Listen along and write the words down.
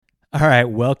All right,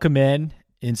 welcome in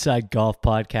Inside Golf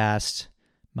Podcast.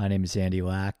 My name is Andy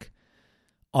Lack.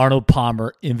 Arnold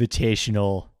Palmer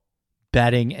Invitational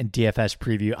betting and DFS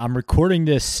preview. I'm recording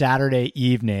this Saturday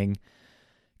evening.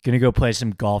 Going to go play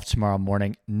some golf tomorrow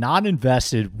morning. Not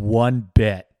invested one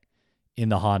bit in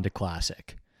the Honda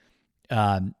Classic.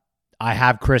 I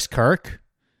have Chris Kirk.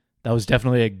 That was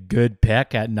definitely a good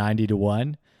pick at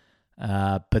 90-1,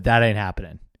 but that ain't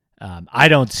happening. I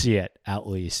don't see it, at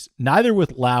least. Neither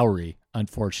with Lowry,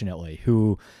 unfortunately,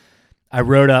 who I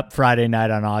wrote up Friday night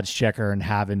on Odds Checker and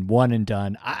having one and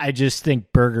done. I just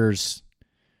think Berger's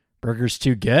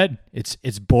too good.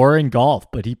 It's boring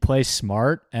golf, but he plays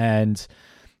smart and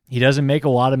he doesn't make a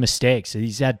lot of mistakes.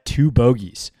 He's had 2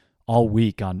 bogeys all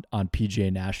week on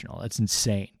PGA National. That's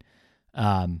insane.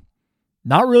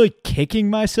 Not really kicking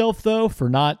myself, though, for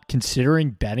not considering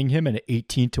betting him at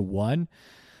 18-1.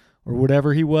 Or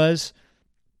whatever he was.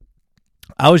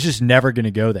 I was just never going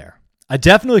to go there. I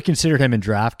definitely considered him in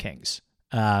DraftKings.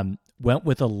 Went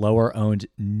with a lower-owned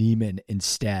Neiman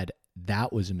instead.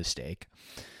 That was a mistake.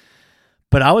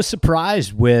 But I was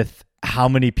surprised with how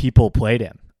many people played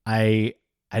him. I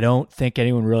don't think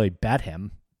anyone really bet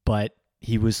him, but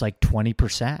he was like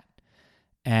 20%.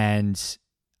 And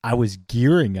I was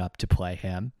gearing up to play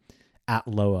him at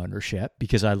low ownership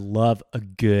because I love a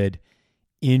good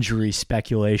injury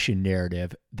speculation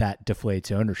narrative that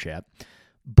deflates ownership,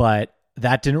 but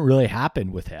that didn't really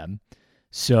happen with him.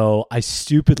 So I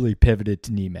stupidly pivoted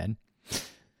to Neiman,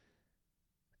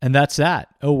 and that's that.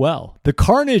 Oh well. The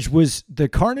carnage was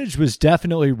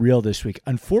definitely real this week.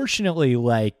 Unfortunately,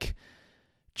 like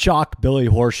Chalk Billy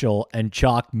Horschel and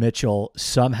Chalk Mitchell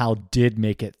somehow did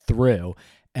make it through,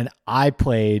 and I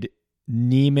played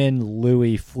Neiman,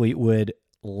 Louis, Fleetwood,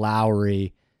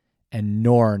 Lowry, and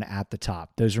Norn at the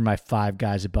top. Those are my 5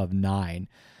 guys above 9.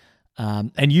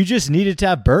 And you just needed to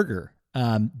have Berger.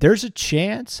 There's a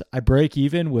chance I break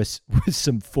even with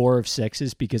some 4 of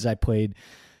 6s because I played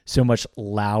so much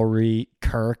Lowry,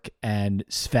 Kirk, and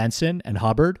Svensson and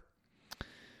Hubbard.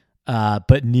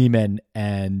 But Neiman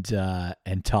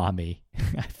and Tommy,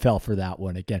 I fell for that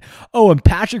one again. Oh, and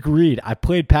Patrick Reed. I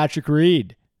played Patrick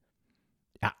Reed.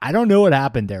 I don't know what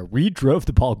happened there. Reed drove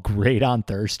the ball great on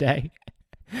Thursday.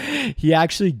 He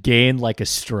actually gained like a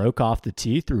stroke off the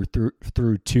tee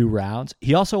through 2 rounds.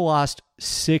 He also lost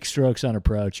 6 strokes on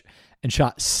approach and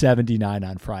shot 79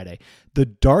 on Friday. The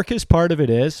darkest part of it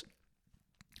is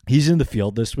he's in the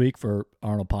field this week for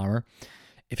Arnold Palmer.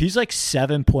 If he's like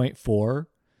 7.4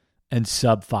 and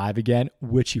sub 5 again,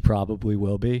 which he probably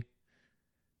will be,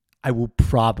 I will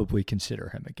probably consider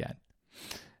him again.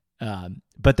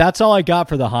 But that's all I got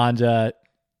for the Honda.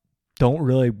 Don't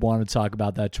really want to talk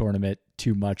about that tournament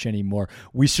too much anymore.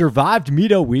 We survived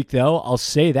Mito week, though. I'll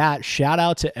say that. Shout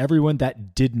out to everyone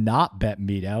that did not bet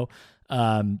Mito.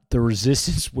 The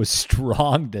resistance was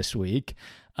strong this week.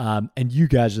 And you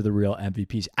guys are the real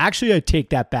MVPs. Actually, I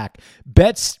take that back.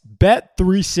 Bet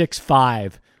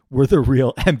 365 were the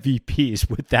real MVPs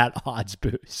with that odds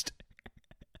boost.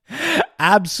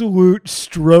 Absolute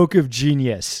stroke of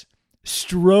genius.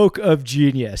 Stroke of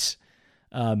genius.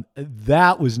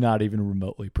 That was not even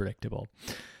remotely predictable.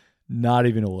 Not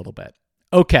even a little bit.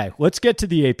 Okay, let's get to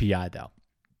the API, though.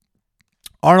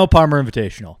 Arnold Palmer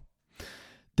Invitational.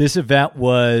 This event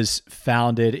was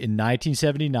founded in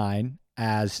 1979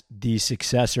 as the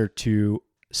successor to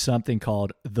something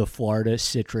called the Florida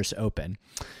Citrus Open.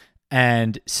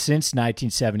 And since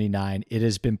 1979, it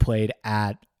has been played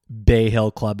at Bay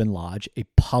Hill Club and Lodge, a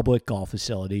public golf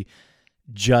facility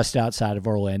just outside of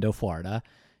Orlando, Florida.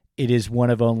 It is one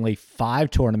of only 5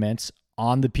 tournaments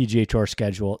on the PGA Tour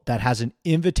schedule that has an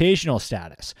invitational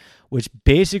status, which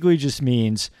basically just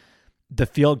means the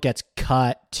field gets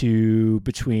cut to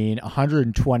between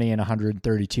 120 and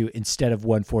 132 instead of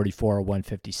 144 or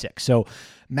 156. So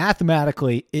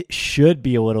mathematically, it should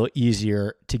be a little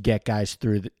easier to get guys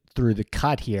through the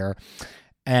cut here.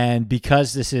 And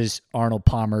because this is Arnold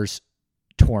Palmer's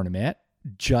tournament,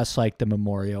 just like the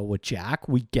Memorial with Jack,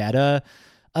 we get a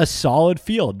solid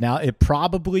field. Now, it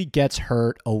probably gets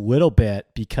hurt a little bit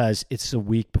because it's a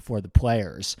week before the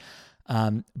Players.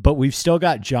 But we've still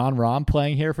got Jon Rahm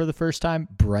playing here for the first time.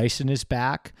 Bryson is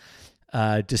back,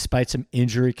 despite some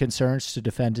injury concerns to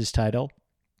defend his title.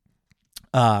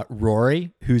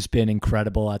 Rory, who's been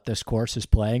incredible at this course, is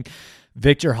playing.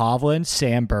 Victor Hovland,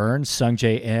 Sam Burns,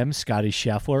 Sungjae Im, Scotty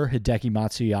Scheffler, Hideki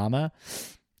Matsuyama,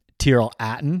 Tyrrell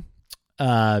Hatton,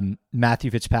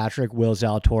 Matthew Fitzpatrick, Will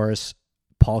Zalatoris,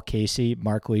 Paul Casey,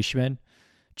 Mark Leishman,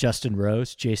 Justin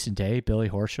Rose, Jason Day, Billy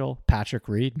Horschel, Patrick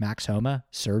Reed, Max Homa,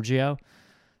 Sergio,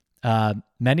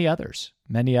 many others.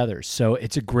 So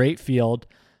it's a great field.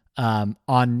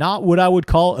 on not what I would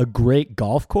call a great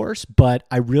golf course, but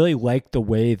I really like the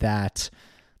way that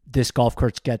this golf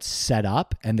course gets set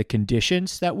up and the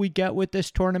conditions that we get with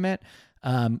this tournament,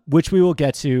 which we will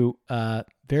get to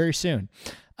very soon.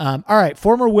 All right,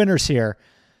 former winners here.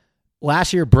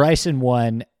 Last year, Bryson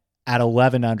won at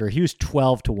 11 under. He was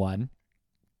 12-1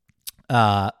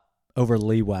 over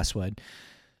Lee Westwood.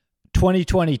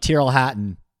 2020, Tyrrell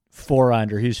Hatton, 4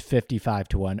 under. He was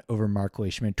 55-1 over Mark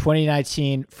Leishman.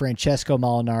 2019, Francesco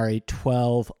Molinari,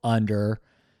 12 under.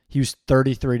 He was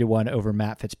 33-1 over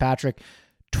Matt Fitzpatrick.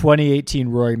 2018,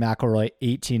 Rory McIlroy,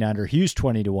 18 under. He was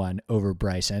 20-1 over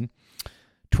Bryson.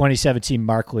 2017,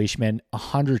 Mark Leishman,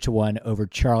 100-1 over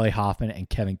Charlie Hoffman and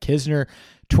Kevin Kisner.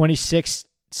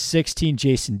 2016,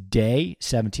 Jason Day,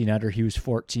 17 under. He was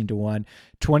 14-1.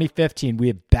 2015, we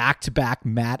have back-to-back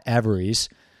Matt Everys.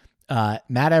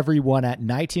 Matt Every won at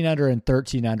 19 under and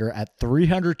 13 under at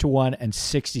 300-1 and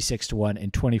 66-1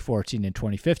 in 2014 and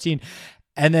 2015.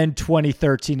 And then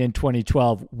 2013 and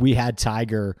 2012, we had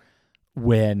Tiger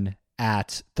win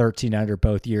at 13 under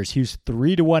both years. He was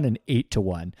 3-1 and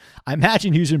 8-1. I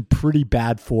imagine he was in pretty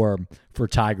bad form for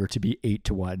Tiger to be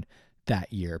 8-1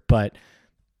 that year, but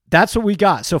that's what we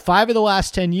got. So 5 of the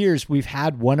last 10 years, we've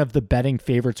had one of the betting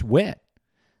favorites win.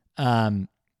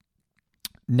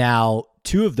 Now,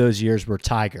 2 of those years were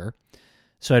Tiger,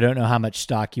 so I don't know how much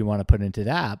stock you want to put into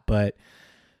that, but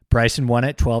Bryson won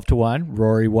at 12-1,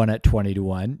 Rory won at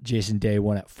 20-1, Jason Day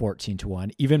won at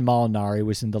 14-1, even Molinari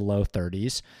was in the low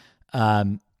 30s.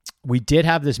 We did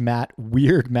have this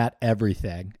weird Matt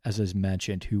Everything, as was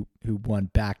mentioned, who won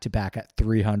back-to-back at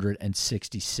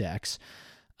 366.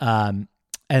 And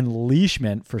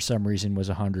Leishman, for some reason, was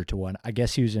 100-1. I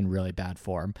guess he was in really bad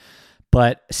form.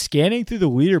 But scanning through the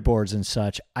leaderboards and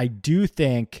such, I do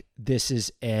think this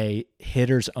is a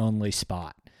hitters-only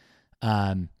spot.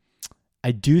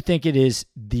 I do think it is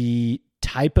the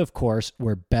type of course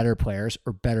where better players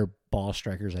or better ball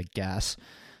strikers, I guess,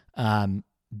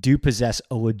 do possess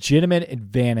a legitimate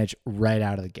advantage right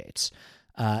out of the gates.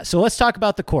 So let's talk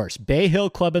about the course. Bay Hill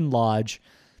Club and Lodge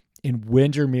in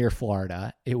Windermere,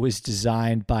 Florida. It was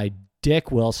designed by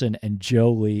Dick Wilson and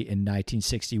Joe Lee in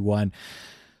 1961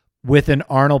 with an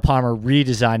Arnold Palmer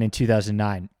redesign in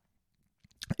 2009.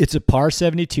 It's a par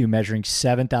 72 measuring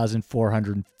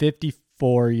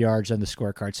 7,454 yards on the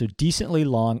scorecard, so decently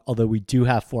long, although we do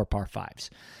have 4 par 5s.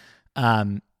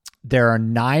 There are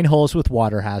 9 holes with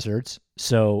water hazards,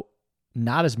 so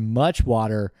not as much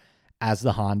water as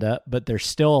the Honda, but there's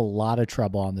still a lot of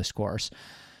trouble on this course.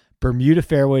 Bermuda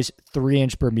fairways,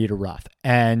 3-inch Bermuda rough.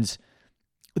 And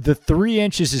the 3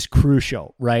 inches is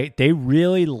crucial, right? They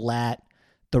really let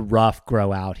the rough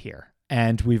grow out here.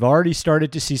 And we've already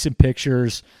started to see some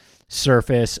pictures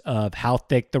surface of how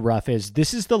thick the rough is.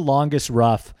 This is the longest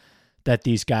rough that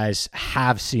these guys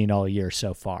have seen all year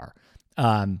so far.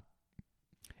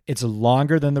 It's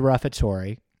longer than the rough at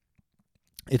Torrey.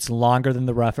 It's longer than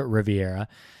the rough at Riviera.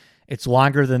 It's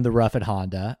longer than the rough at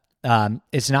Honda.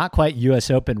 It's not quite US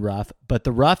Open rough, but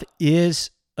the rough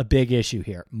is a big issue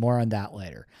here. More on that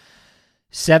later.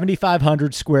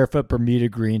 7,500 square foot Bermuda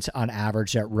greens on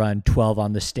average that run 12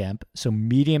 on the stimp. So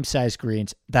medium-sized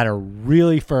greens that are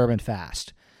really firm and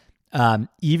fast.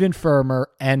 Even firmer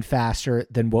and faster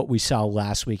than what we saw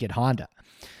last week at Honda.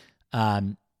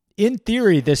 In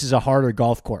theory, this is a harder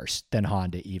golf course than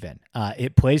Honda even.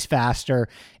 It plays faster.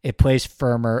 It plays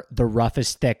firmer. The rough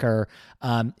is thicker.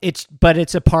 But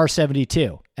it's a par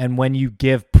 72. And when you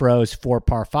give pros 4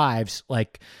 par 5s,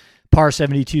 like par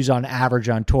 72s on average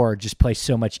on tour just play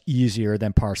so much easier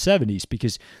than par 70s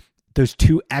because those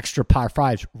 2 extra par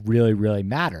 5s really, really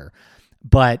matter.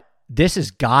 But this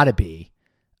has got to be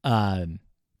the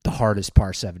hardest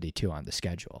par 72 on the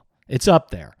schedule. It's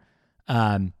up there.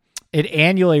 It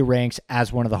annually ranks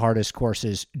as one of the hardest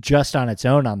courses just on its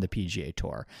own on the PGA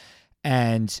Tour.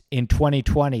 And in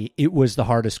 2020, it was the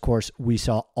hardest course we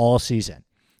saw all season,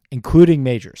 including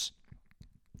majors.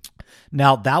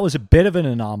 Now, that was a bit of an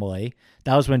anomaly.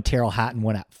 That was when Tyrrell Hatton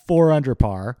went at 4 under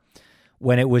par,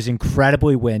 when it was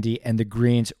incredibly windy and the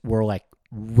greens were like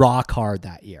rock hard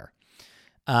that year.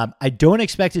 I don't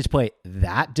expect it to play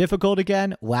that difficult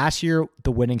again. Last year,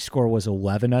 the winning score was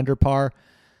 11 under par.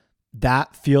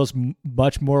 That feels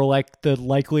much more like the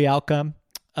likely outcome.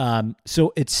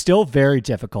 So it's still very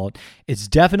difficult. It's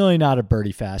definitely not a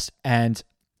birdie fest. And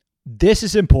this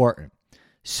is important.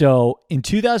 So in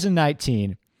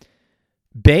 2019,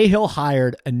 Bay Hill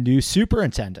hired a new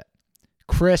superintendent,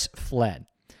 Chris Flynn.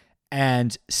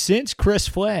 And since Chris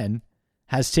Flynn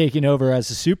has taken over as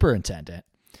a superintendent,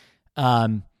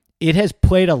 it has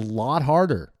played a lot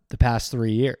harder the past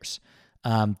 3 years.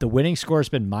 The winning score has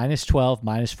been -12,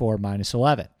 -4,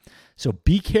 -11. So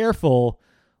be careful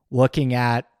looking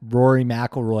at Rory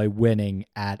McIlroy winning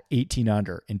at 18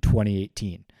 under in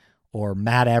 2018 or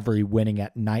Matt Every winning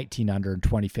at 19 under in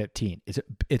 2015.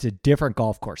 It's a different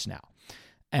golf course now.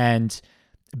 And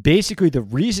basically the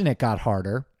reason it got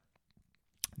harder,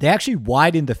 they actually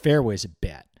widened the fairways a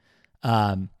bit.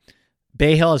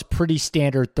 Bay Hill has pretty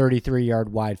standard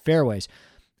 33-yard wide fairways.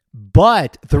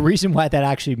 But the reason why that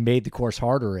actually made the course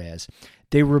harder is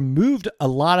they removed a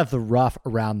lot of the rough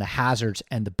around the hazards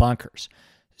and the bunkers.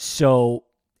 So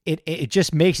it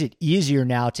just makes it easier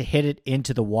now to hit it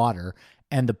into the water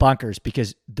and the bunkers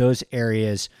because those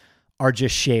areas are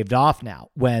just shaved off now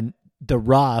when the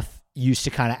rough used to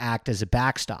kind of act as a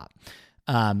backstop.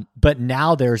 But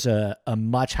now there's a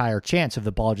much higher chance of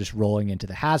the ball just rolling into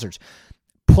the hazards.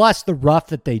 Plus the rough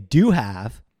that they do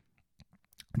have,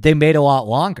 they made a lot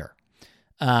longer.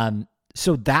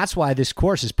 So that's why this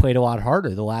course has played a lot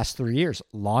harder the last 3 years.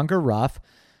 Longer rough,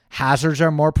 hazards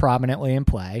are more prominently in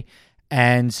play,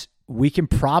 and we can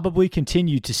probably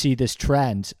continue to see this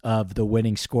trend of the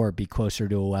winning score be closer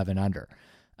to 11 under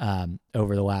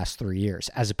over the last 3 years,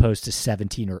 as opposed to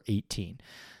 17 or 18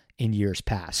 in years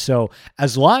past. So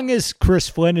as long as Chris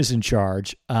Flynn is in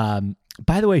charge,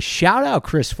 by the way, shout out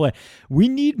Chris Flynn. We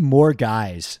need more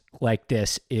guys like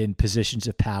this in positions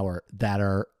of power that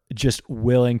are just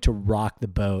willing to rock the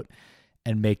boat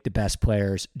and make the best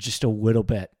players just a little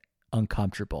bit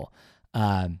uncomfortable.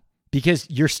 Because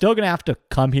you're still going to have to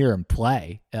come here and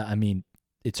play. I mean,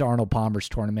 it's Arnold Palmer's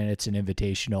tournament. It's an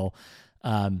invitational.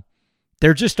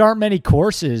 There just aren't many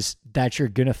courses that you're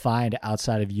going to find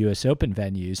outside of US Open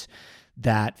venues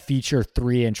that feature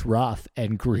 3-inch rough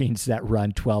and greens that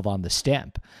run 12 on the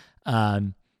stimp.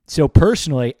 So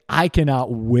personally, I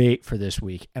cannot wait for this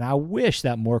week, and I wish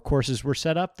that more courses were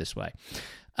set up this way.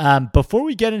 Before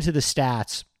we get into the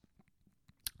stats,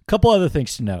 a couple other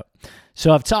things to note.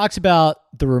 So I've talked about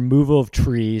the removal of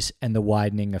trees and the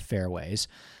widening of fairways.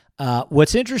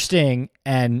 What's interesting,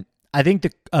 and I think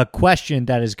a question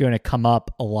that is going to come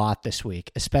up a lot this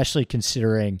week, especially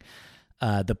considering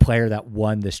the player that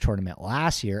won this tournament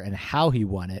last year and how he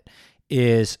won it,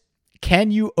 is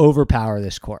can you overpower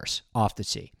this course off the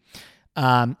tee?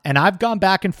 And I've gone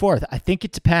back and forth. I think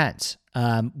it depends.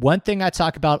 One thing I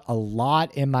talk about a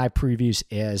lot in my previews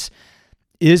is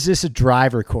this a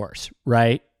driver course,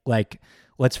 right? Like,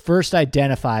 let's first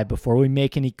identify before we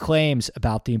make any claims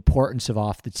about the importance of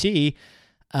off the tee.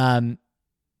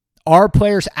 Are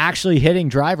players actually hitting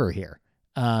driver here?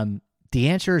 The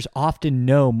answer is often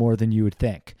no, more than you would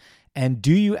think. And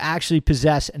do you actually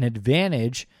possess an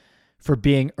advantage for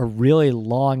being a really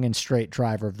long and straight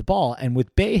driver of the ball? And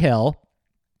with Bay Hill,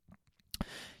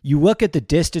 you look at the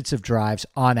distance of drives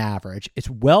on average, it's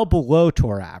well below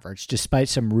tour average, despite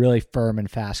some really firm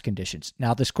and fast conditions.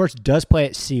 Now, this course does play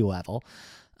at sea level,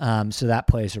 so that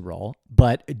plays a role.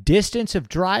 But distance of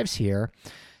drives here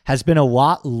has been a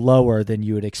lot lower than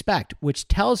you would expect, which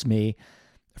tells me,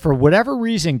 for whatever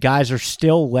reason, guys are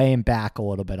still laying back a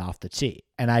little bit off the tee.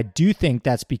 And I do think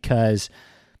that's because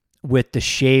with the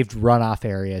shaved runoff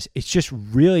areas, it's just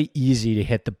really easy to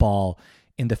hit the ball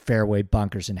in the fairway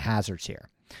bunkers and hazards here.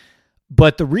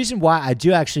 But the reason why I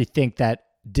do actually think that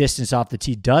distance off the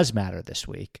tee does matter this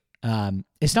week,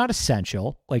 it's not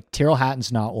essential. Like Tyrrell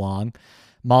Hatton's not long.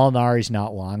 Molinari's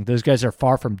not long. Those guys are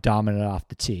far from dominant off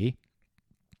the tee.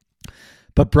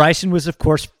 But Bryson was, of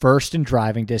course, first in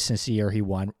driving distance the year he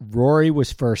won. Rory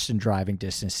was first in driving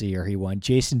distance the year he won.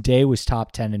 Jason Day was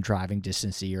top 10 in driving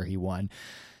distance the year he won.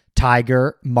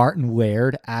 Tiger, Martin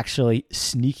Laird, actually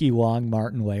sneaky long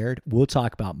Martin Laird. We'll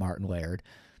talk about Martin Laird.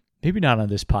 Maybe not on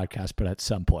this podcast, but at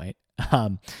some point.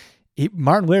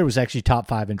 Martin Laird was actually top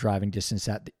 5 in driving distance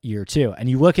that year too. And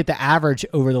you look at the average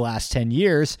over the last 10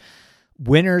 years,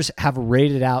 winners have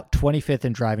rated out 25th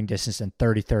in driving distance and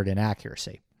 33rd in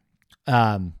accuracy.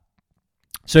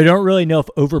 So I don't really know if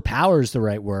overpower is the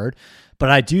right word, but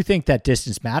I do think that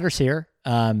distance matters here.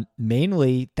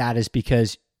 Mainly that is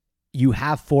because you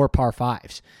have 4 par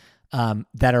 5s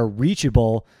that are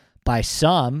reachable by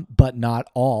some, but not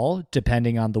all,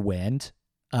 depending on the wind.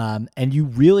 And you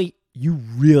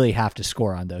really have to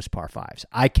score on those par 5s.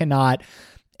 I cannot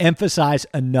emphasize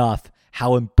enough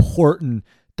how important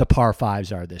the par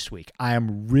 5s are this week. I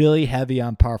am really heavy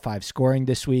on par 5 scoring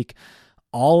this week.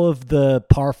 All of the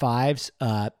par 5s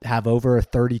have over a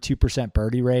 32%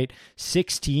 birdie rate.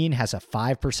 16 has a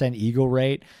 5% eagle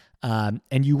rate.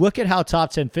 And you look at how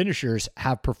top 10 finishers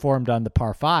have performed on the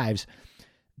par 5s,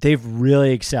 they've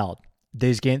really excelled.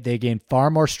 They gain far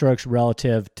more strokes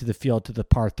relative to the field to the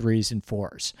par 3s and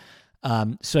 4s.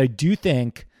 So I do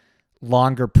think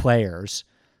longer players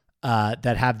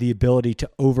that have the ability to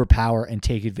overpower and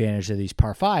take advantage of these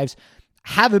par fives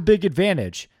have a big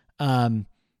advantage on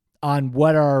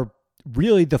what are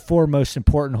really the four most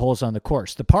important holes on the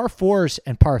course. The par fours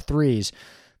and par threes,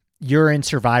 you're in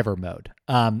survivor mode,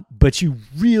 but you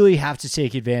really have to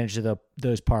take advantage of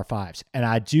those par fives. And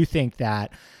I do think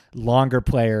that longer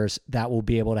players that will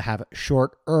be able to have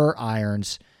shorter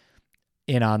irons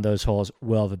in on those holes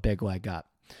will have a big leg up.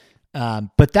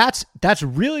 But that's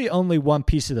really only one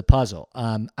piece of the puzzle.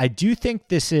 I do think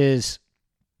it's a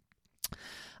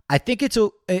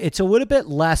little bit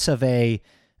less of a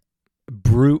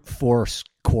brute force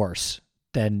course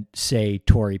than, say,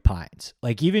 Torrey Pines.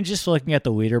 Like, even just looking at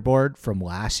the leaderboard from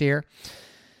last year,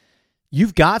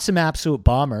 you've got some absolute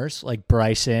bombers like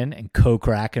Bryson and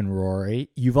Kokrak and Rory.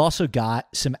 You've also got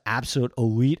some absolute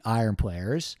elite iron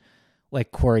players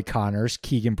like Corey Connors,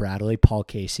 Keegan Bradley, Paul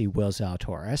Casey, Will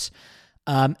Zalatoris.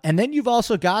 And then you've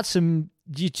also got some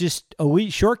just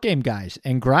elite short game guys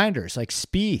and grinders like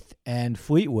Spieth and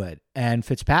Fleetwood and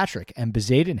Fitzpatrick and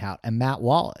Bezadenhout and Matt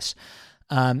Wallace.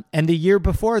 And the year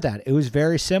before that, it was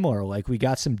very similar. Like, we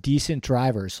got some decent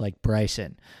drivers like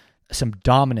Bryson, some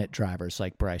dominant drivers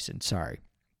like Bryson,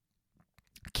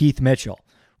 Keith Mitchell,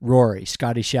 Rory,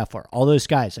 Scotty Scheffler, all those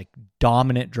guys, like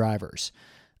dominant drivers.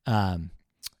 And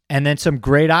then some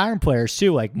great iron players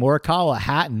too, like Morikawa,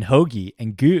 Hatton, Hoagie,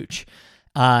 and Gooch.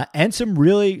 And some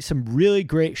really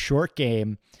great short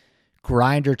game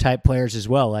grinder type players as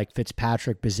well, like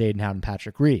Fitzpatrick, Bezadenhout, and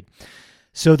Patrick Reed.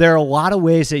 So there are a lot of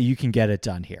ways that you can get it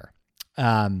done here.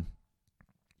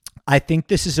 I think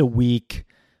this is a week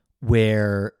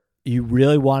where you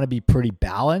really want to be pretty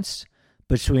balanced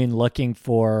between looking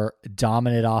for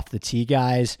dominant off the tee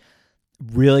guys,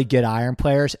 really good iron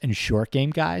players, and short game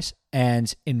guys.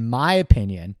 And in my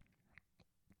opinion,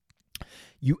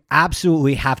 you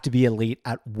absolutely have to be elite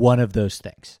at one of those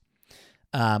things.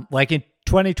 Like in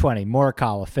 2020,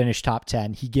 Morikawa finished top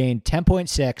 10. He gained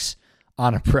 10.6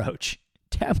 on approach.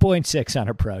 10.6 on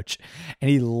approach,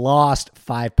 and he lost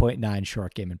 5.9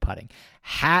 short game and putting.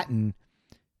 Hatton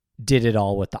did it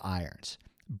all with the irons.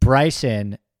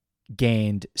 Bryson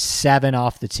gained 7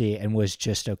 off the tee and was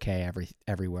just okay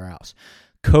everywhere else.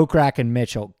 Kokrak and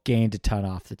Mitchell gained a ton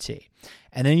off the tee.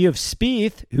 And then you have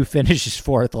Spieth, who finishes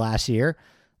 4th last year,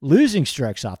 losing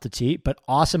strokes off the tee, but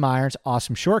awesome irons,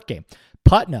 awesome short game.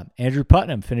 Andrew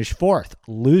Putnam finished 4th,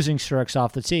 losing strokes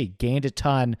off the tee, gained a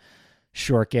ton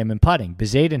short game and putting.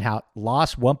 Bezadenhout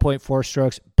lost 1.4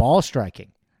 strokes ball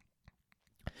striking,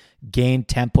 gained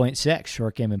 10.6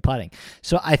 short game and putting.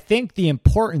 So I think the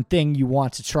important thing you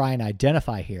want to try and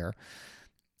identify here,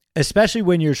 especially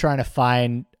when you're trying to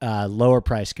find lower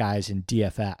price guys in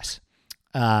DFS,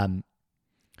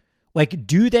 like,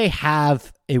 do they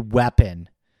have a weapon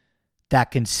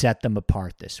that can set them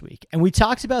apart this week? And we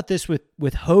talked about this with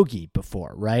Hoagie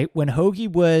before, right? When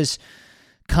Hoagie was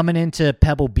coming into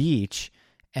Pebble Beach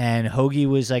and Hoagie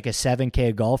was like a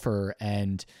 7K golfer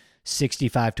and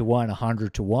 65 to 1,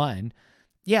 100 to 1.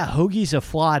 Yeah, Hoagie's a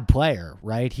flawed player,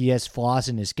 right? He has flaws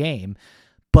in his game.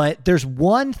 But there's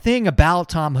one thing about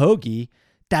Tom Hoagie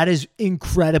that is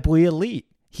incredibly elite.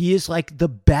 He is like the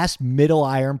best middle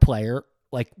iron player,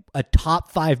 like a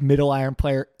top 5 middle iron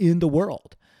player in the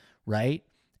world, right?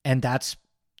 And that's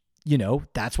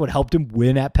what helped him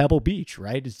win at Pebble Beach,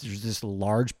 right? There's this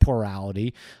large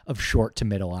plurality of short to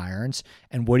middle irons.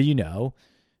 And what do you know?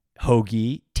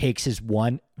 Hoagie takes his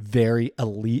one very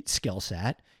elite skill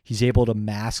set. He's able to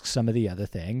mask some of the other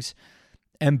things,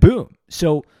 and boom.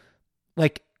 So,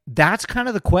 like, that's kind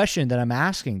of the question that I'm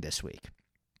asking this week.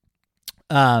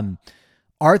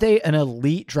 Are they an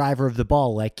elite driver of the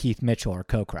ball like Keith Mitchell or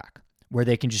Kokrak, where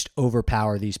they can just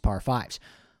overpower these par fives?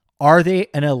 Are they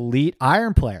an elite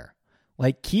iron player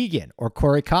like Keegan or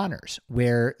Corey Connors,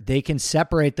 where they can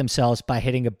separate themselves by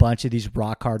hitting a bunch of these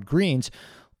rock hard greens?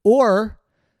 Or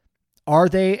are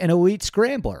they an elite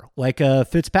scrambler like a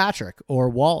Fitzpatrick or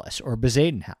Wallace or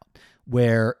Bezadenhout,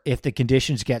 where if the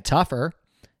conditions get tougher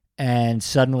and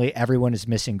suddenly everyone is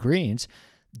missing greens,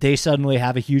 they suddenly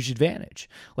have a huge advantage?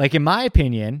 Like, in my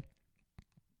opinion,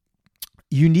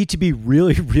 you need to be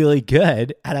really, really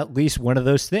good at least one of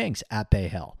those things at Bay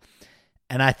Hill.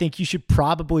 And I think you should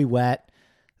probably let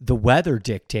the weather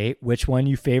dictate which one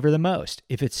you favor the most.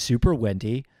 If it's super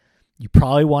windy, you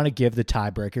probably want to give the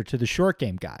tiebreaker to the short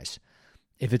game guys.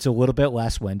 If it's a little bit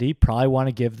less windy, probably want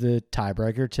to give the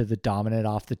tiebreaker to the dominant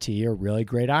off the tee or really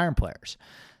great iron players.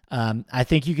 I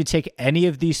think you could take any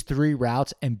of these 3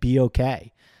 routes and be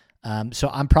okay. So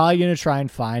I'm probably going to try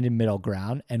and find a middle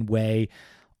ground and weigh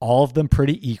all of them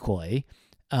pretty equally.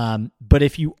 But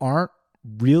if you aren't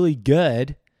really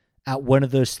good at one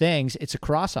of those things, it's a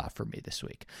cross off for me this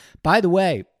week. By the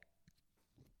way,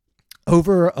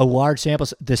 over a large sample,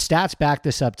 the stats back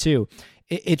this up too.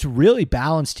 It's really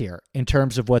balanced here in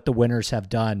terms of what the winners have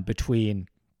done between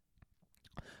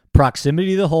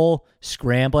proximity to the hole,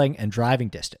 scrambling, and driving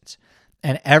distance.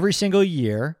 And every single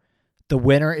year, the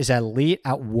winner is elite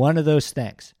at one of those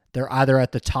things. They're either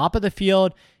at the top of the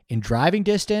field in driving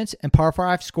distance and par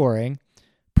 5 scoring,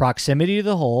 proximity to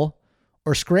the hole,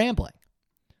 or scrambling.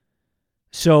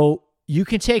 So you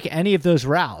can take any of those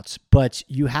routes, but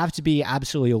you have to be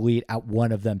absolutely elite at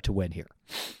one of them to win here.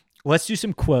 Let's do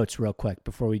some quotes real quick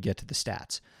before we get to the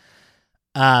stats.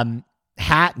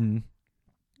 Hatton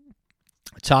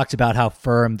talked about how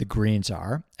firm the greens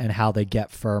are and how they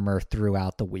get firmer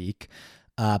throughout the week,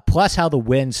 plus how the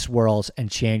wind swirls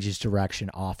and changes direction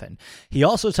often. He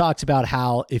also talked about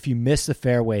how if you miss the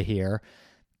fairway here,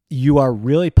 you are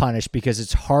really punished because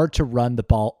it's hard to run the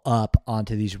ball up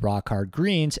onto these rock hard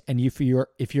greens. And if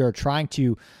you're trying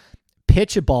to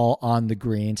pitch a ball on the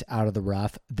greens out of the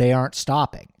rough, they aren't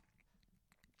stopping.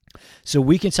 So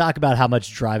we can talk about how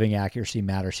much driving accuracy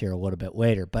matters here a little bit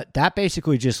later, but that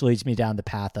basically just leads me down the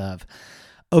path of,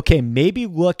 okay, maybe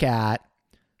look at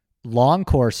long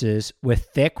courses with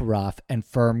thick rough and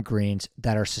firm greens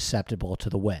that are susceptible to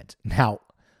the wind. Now,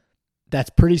 that's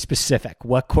pretty specific.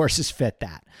 What courses fit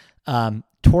that?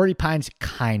 Torrey Pines,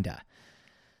 kinda.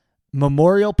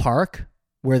 Memorial Park,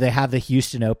 where they have the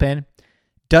Houston Open,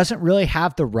 doesn't really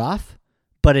have the rough,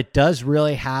 but it does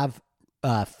really have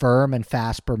firm and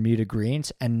fast Bermuda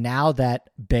greens. And now that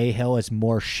Bay Hill is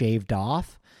more shaved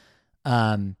off,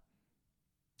 there's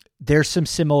some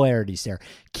similarities there.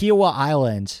 Kiowa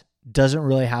Island doesn't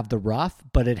really have the rough,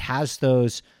 but it has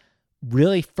those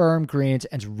really firm greens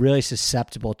and is really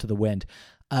susceptible to the wind.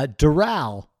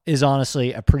 Doral is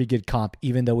honestly a pretty good comp,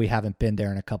 even though we haven't been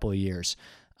there in a couple of years.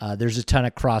 There's a ton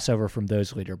of crossover from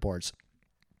those leaderboards.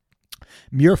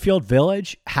 Muirfield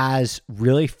Village has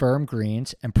really firm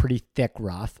greens and pretty thick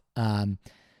rough.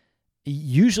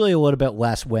 Usually a little bit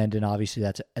less wind, and obviously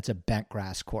that's a bent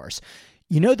grass course.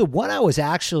 You know, the one I was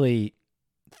actually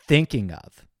thinking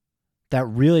of that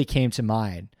really came to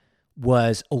mind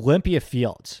was Olympia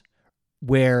Fields,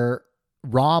 where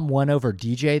Rahm won over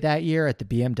DJ that year at the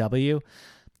BMW.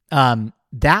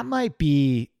 That might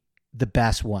be the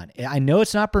best one. I know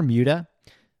it's not Bermuda,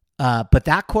 but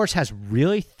that course has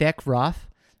really thick rough,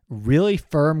 really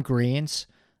firm greens,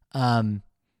 and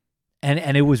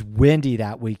it was windy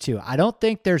that week too. I don't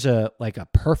think there's a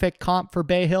perfect comp for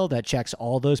Bay Hill that checks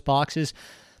all those boxes,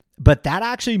 but that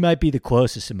actually might be the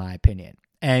closest in my opinion.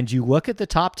 And you look at the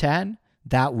top 10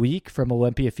 that week from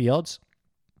Olympia Fields: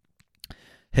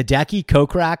 Hideki,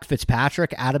 Kokrak,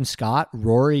 Fitzpatrick, Adam Scott,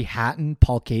 Rory, Hatton,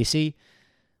 Paul Casey.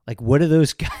 Like, what do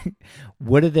those guys?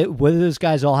 What do those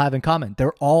guys all have in common?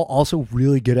 They're all also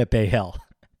really good at Bay Hill.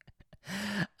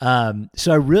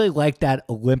 So I really like that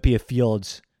Olympia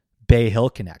Fields Bay Hill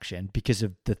connection because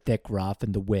of the thick rough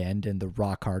and the wind and the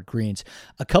rock hard greens.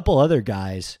 A couple other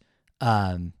guys,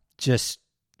 just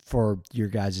for your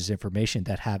guys' information,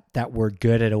 that were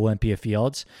good at Olympia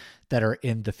Fields that are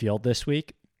in the field this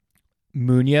week: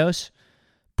 Munoz,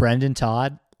 Brendan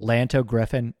Todd, Lanto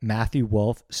Griffin, Matthew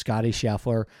Wolf, Scotty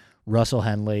Scheffler, Russell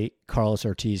Henley, Carlos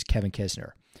Ortiz, Kevin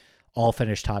Kisner, all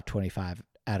finished top 25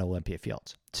 at Olympia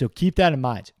Fields. So keep that in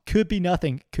mind. Could be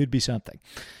nothing, could be something.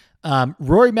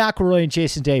 Rory McIlroy and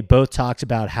Jason Day both talked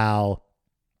about how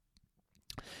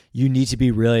you need to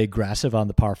be really aggressive on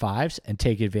the par fives and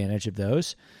take advantage of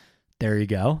those. There you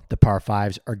go. The par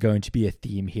fives are going to be a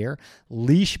theme here.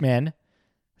 Leishman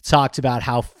talked about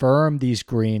how firm these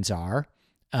greens are.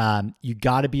 You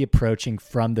got to be approaching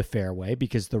from the fairway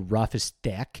because the rough is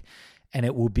thick and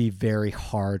it will be very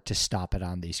hard to stop it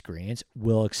on these greens.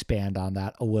 We'll expand on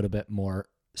that a little bit more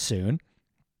soon.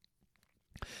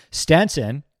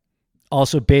 Stenson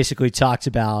also basically talked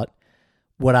about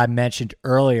what I mentioned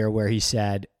earlier, where he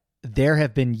said, there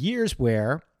have been years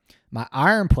where my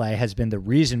iron play has been the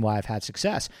reason why I've had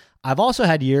success. I've also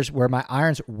had years where my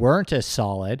irons weren't as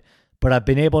solid, but I've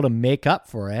been able to make up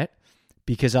for it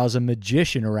because I was a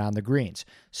magician around the greens.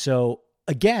 So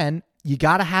again, you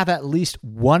got to have at least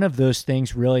one of those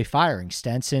things really firing.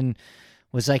 Stenson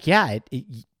was like, yeah,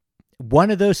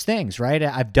 one of those things, right?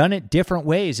 I've done it different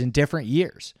ways in different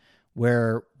years,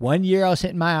 where one year I was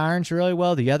hitting my irons really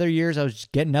well. The other years I was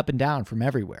just getting up and down from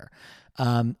everywhere.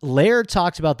 Laird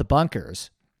talked about the bunkers,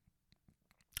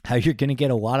 how you're going to get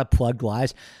a lot of plugged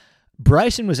lies.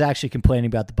 Bryson was actually complaining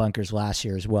about the bunkers last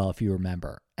year as well, if you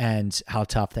remember, and how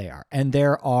tough they are. And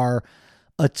there are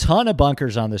a ton of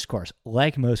bunkers on this course,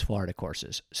 like most Florida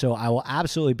courses. So I will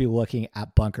absolutely be looking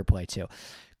at bunker play too.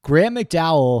 Graham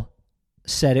McDowell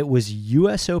said it was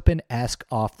U.S. Open-esque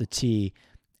off the tee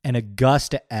and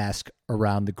Augusta-esque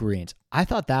around the greens. I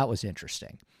thought that was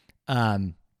interesting.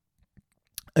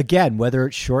 Again, whether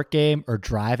it's short game or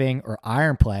driving or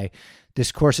iron play,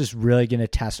 this course is really going to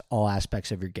test all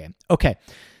aspects of your game. Okay,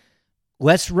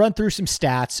 let's run through some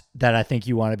stats that I think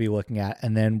you want to be looking at,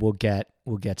 and then we'll get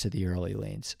to the early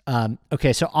lanes.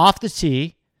 Okay, so off the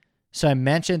tee, so I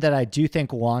mentioned that I do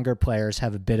think longer players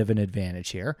have a bit of an advantage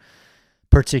here,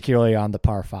 particularly on the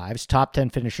par fives. Top 10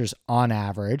 finishers on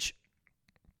average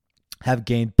have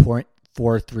gained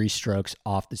 0.43 strokes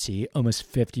off the tee,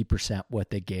 almost 50%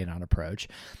 what they gain on approach,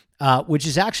 which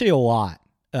is actually a lot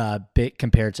bit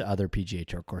compared to other PGA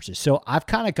Tour courses. So I've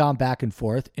kind of gone back and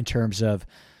forth in terms of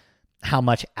how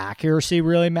much accuracy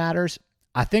really matters.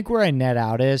 I think where I net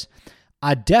out is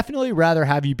I'd definitely rather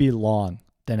have you be long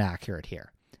than accurate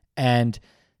here. And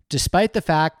despite the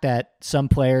fact that some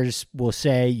players will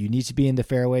say you need to be in the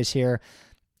fairways here,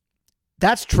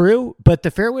 that's true, but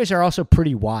the fairways are also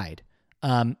pretty wide.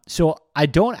 So I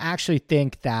don't actually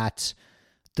think that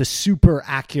the super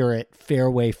accurate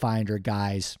fairway finder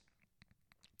guys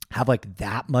have like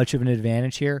that much of an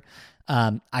advantage here.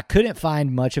 I couldn't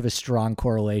find much of a strong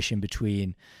correlation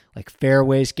between like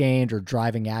fairways gained or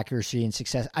driving accuracy and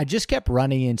success. I just kept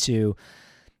running into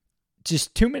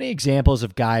just too many examples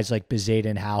of guys like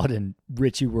Bezaden Howden,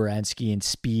 Richie Werenski, and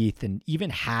Spieth, and even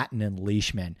Hatton and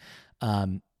Leishman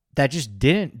that just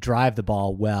didn't drive the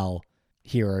ball well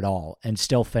here at all and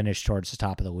still finished towards the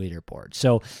top of the leaderboard.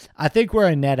 So I think where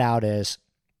I net out is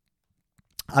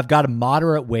I've got a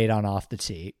moderate weight on off the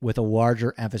tee with a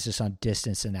larger emphasis on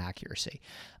distance and accuracy.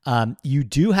 You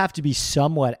do have to be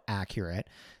somewhat accurate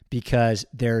because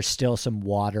there's still some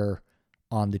water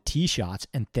on the tee shots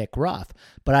and thick rough.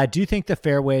 But I do think the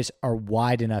fairways are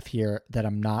wide enough here that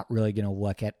I'm not really going to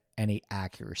look at any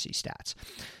accuracy stats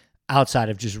outside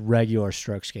of just regular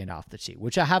strokes gained off the tee,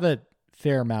 which I have a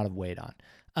fair amount of weight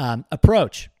on.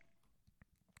 Approach.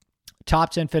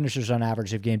 Top 10 finishers on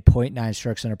average have gained 0.9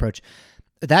 strokes on approach.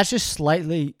 That's just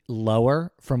slightly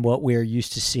lower from what we're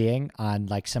used to seeing on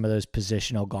like some of those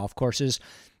positional golf courses.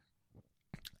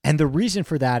 And the reason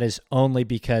for that is only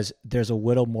because there's a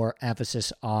little more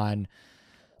emphasis on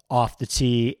off the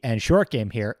tee and short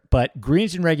game here, but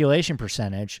greens and regulation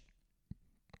percentage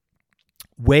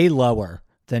way lower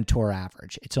than tour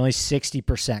average. It's only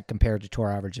 60% compared to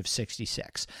tour average of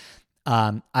 66.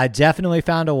 I definitely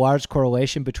found a large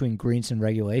correlation between greens and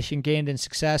regulation gained in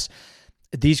success.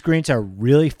 These greens are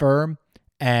really firm,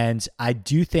 and I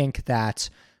do think that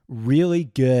really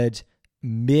good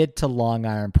mid to long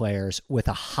iron players with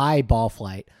a high ball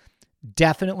flight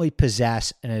definitely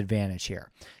possess an advantage here.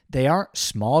 They aren't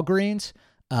small greens,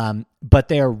 but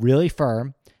they are really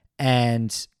firm,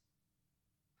 and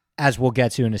as we'll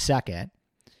get to in a second,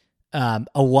 a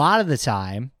lot of the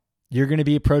time you're going to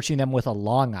be approaching them with a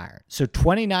long iron. So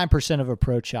 29% of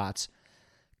approach shots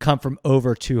come from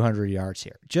over 200 yards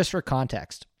here. Just for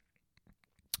context,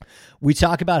 we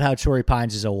talk about how Torrey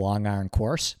Pines is a long iron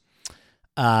course.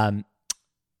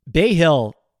 Bay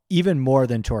Hill, even more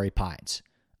than Torrey Pines.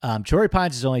 Torrey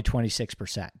Pines is only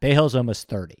 26%. Bay Hill's almost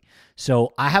 30%.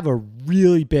 So I have a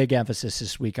really big emphasis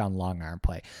this week on long iron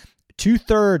play.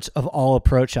 2/3 of all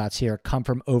approach shots here come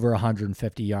from over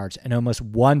 150 yards, and almost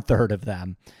 1/3 of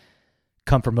them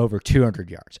come from over 200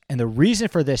 yards. And the reason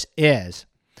for this is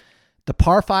the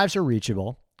par fives are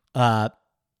reachable,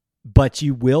 but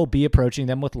you will be approaching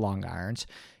them with long irons.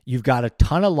 You've got a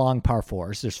ton of long par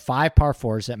fours. There's 5 par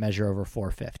fours that measure over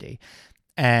 450.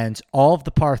 And all of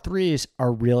the par threes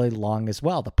are really long as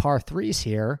well. The par threes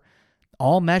here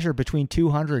all measure between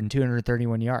 200 and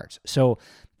 231 yards. So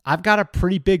I've got a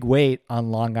pretty big weight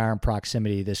on long iron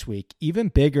proximity this week, even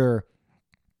bigger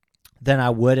than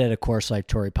I would at a course like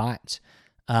Torrey Pines.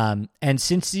 And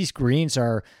since these greens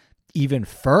are even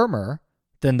firmer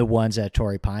than the ones at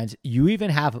Torrey Pines, you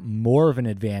even have more of an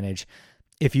advantage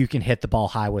if you can hit the ball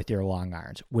high with your long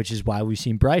irons, which is why we've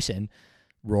seen Bryson,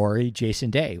 Rory, Jason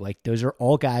Day. Like those are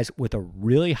all guys with a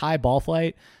really high ball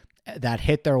flight that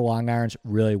hit their long irons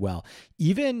really well.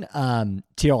 Even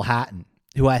Tyrrell Hatton,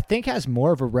 who I think has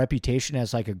more of a reputation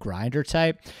as like a grinder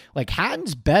type. Like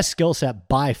Hatton's best skill set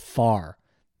by far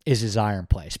is his iron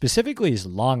play. Specifically, his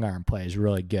long iron play is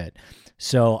really good.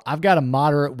 So I've got a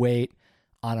moderate weight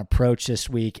on approach this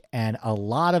week, and a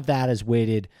lot of that is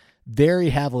weighted very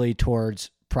heavily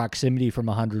towards proximity from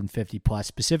 150 plus,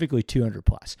 specifically 200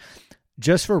 plus.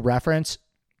 Just for reference,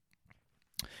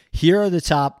 here are the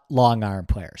top long iron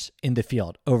players in the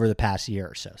field over the past year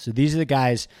or so. So these are the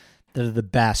guys that are the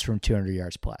best from 200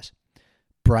 yards plus.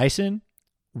 Bryson,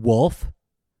 Wolf,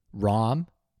 Rahm,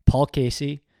 Paul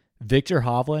Casey, Victor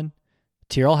Hovland,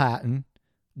 Tyrrell Hatton,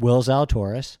 Will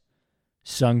Zalatoris,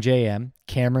 Sung J M,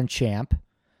 Cameron Champ,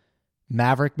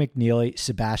 Maverick McNeely,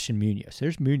 Sebastian Munoz.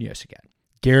 There's Munoz again.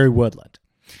 Gary Woodland.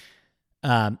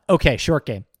 Okay, short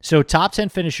game. So top 10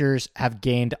 finishers have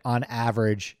gained on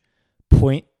average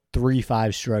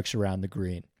 0.35 strokes around the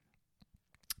green,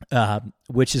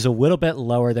 which is a little bit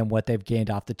lower than what they've gained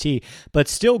off the tee, but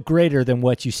still greater than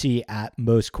what you see at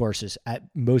most courses, at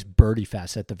most birdie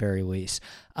fests at the very least.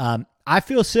 I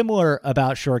feel similar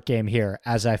about short game here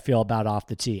as I feel about off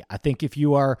the tee. I think if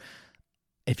you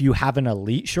have an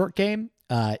elite short game,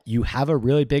 you have a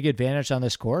really big advantage on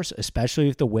this course, especially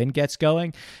if the wind gets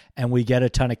going and we get a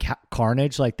ton of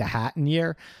carnage like the Hatton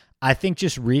year. I think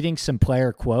just reading some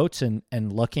player quotes and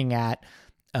looking at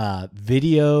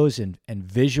videos and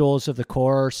visuals of the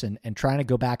course and trying to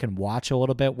go back and watch a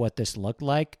little bit what this looked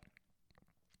like,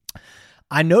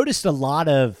 I noticed a lot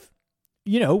of,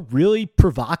 really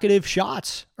provocative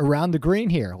shots around the green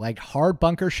here, like hard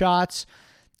bunker shots.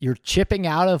 You're chipping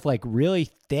out of like really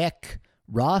thick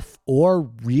rough or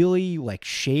really like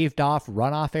shaved off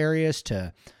runoff areas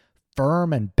to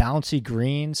firm and bouncy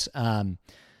greens.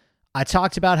 I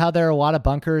talked about how there are a lot of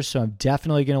bunkers, so I'm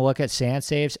definitely going to look at sand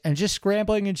saves and just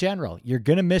scrambling in general. You're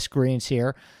going to miss greens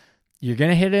here. You're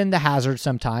going to hit in the hazard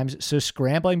sometimes, so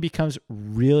scrambling becomes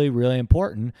really, really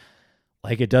important,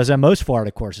 like it does on most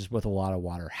Florida courses with a lot of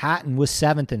water. Hatton was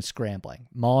 7th in scrambling.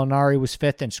 Molinari was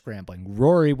 5th in scrambling.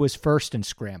 Rory was 1st in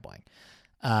scrambling.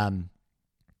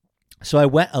 So I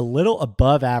went a little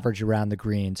above average around the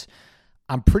greens.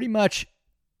 I'm pretty much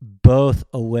both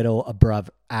a little above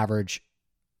average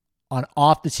on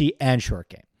off the tee and short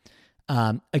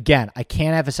game. Again, I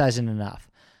can't emphasize it enough.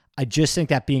 I just think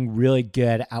that being really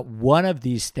good at one of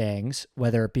these things,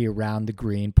 whether it be around the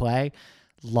green play,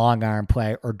 long iron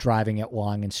play, or driving it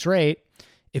long and straight,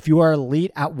 if you are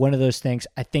elite at one of those things,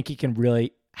 I think it can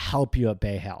really help you at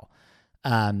Bay Hill.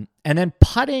 And then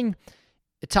putting,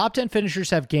 the top 10 finishers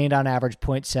have gained on average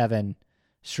 0.7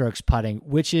 strokes putting,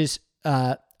 which is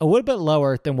a little bit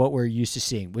lower than what we're used to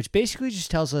seeing, which basically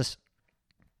just tells us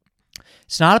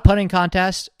it's not a putting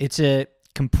contest. It's a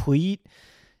complete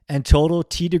and total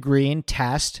tee to green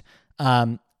test.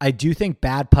 I do think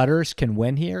bad putters can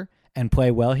win here and play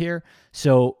well here.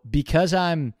 So because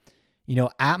I'm,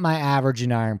 at my average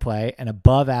in iron play and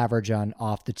above average on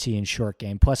off the tee and short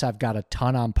game, plus I've got a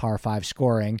ton on par 5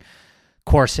 scoring,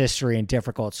 course history, and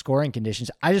difficult scoring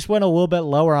conditions, I just went a little bit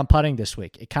lower on putting this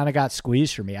week. It kind of got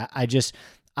squeezed for me.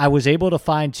 I was able to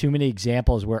find too many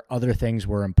examples where other things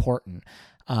were important.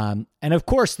 And of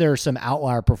course, there are some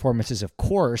outlier performances, of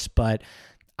course, but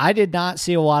I did not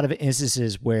see a lot of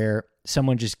instances where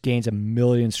someone just gains a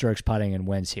million strokes putting and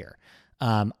wins here.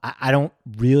 I don't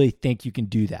really think you can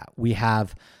do that. We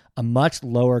have a much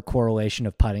lower correlation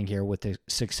of putting here with the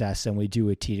success than we do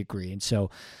with tee to green. So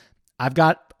I've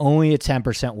got only a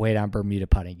 10% weight on Bermuda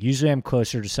putting. Usually I'm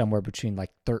closer to somewhere between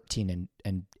like 13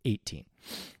 and 18.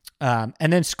 And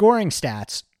then scoring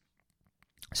stats.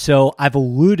 So I've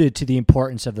alluded to the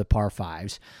importance of the par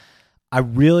 5s. I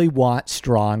really want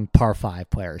strong par 5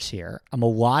 players here. I'm a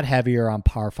lot heavier on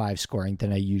par 5 scoring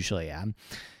than I usually am.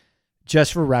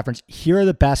 Just for reference, here are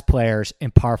the best players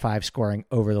in par 5 scoring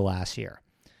over the last year: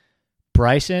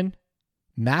 Bryson,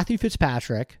 Matthew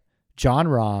Fitzpatrick, Jon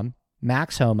Rahm,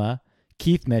 Max Homa,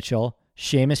 Keith Mitchell,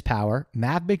 Seamus Power,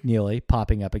 Mav McNeely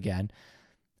popping up again,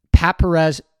 Pat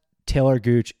Perez, Taylor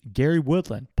Gooch, Gary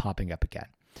Woodland popping up again.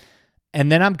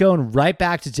 And then I'm going right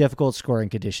back to difficult scoring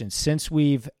conditions. Since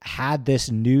we've had this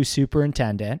new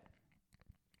superintendent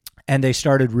and they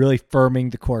started really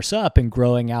firming the course up and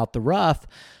growing out the rough,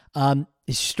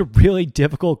 it's just a really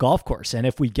difficult golf course. And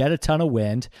if we get a ton of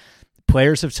wind,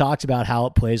 players have talked about how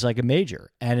it plays like a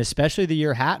major. And especially the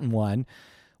year Hatton won,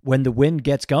 when the wind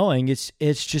gets going, it's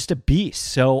just a beast.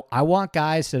 So I want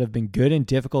guys that have been good in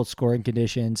difficult scoring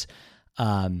conditions.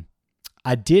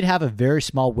 I did have a very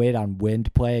small weight on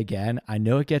wind play again. I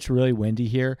know it gets really windy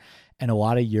here, and a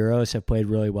lot of Euros have played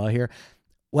really well here.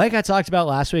 Like I talked about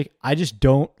last week, I just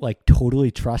don't totally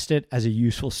trust it as a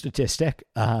useful statistic.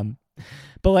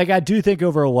 But I do think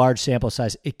over a large sample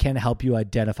size, it can help you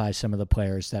identify some of the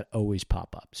players that always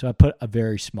pop up. So I put a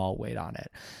very small weight on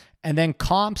it. And then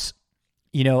comps,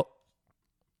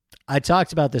 I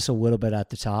talked about this a little bit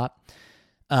at the top.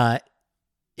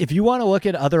 If you want to look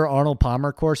at other Arnold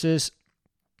Palmer courses,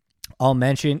 I'll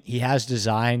mention he has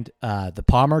designed the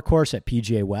Palmer course at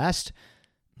PGA West.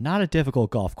 Not a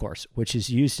difficult golf course, which is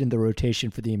used in the rotation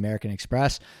for the American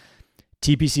Express.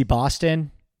 TPC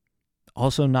Boston,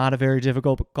 also not a very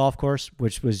difficult golf course,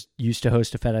 which was used to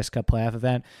host a FedEx Cup playoff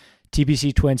event.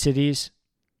 TPC Twin Cities,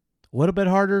 a little bit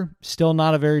harder. Still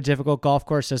not a very difficult golf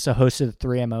course. That's the host of the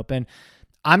 3M Open.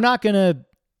 I'm not going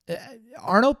to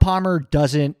Arnold Palmer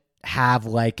doesn't have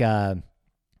like a,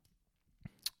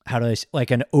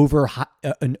 like an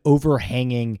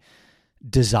overhanging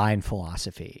design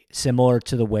philosophy, similar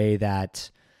to the way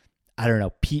that, I don't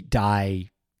know, Pete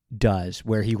Dye does,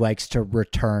 where he likes to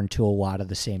return to a lot of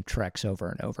the same tricks over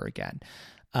and over again.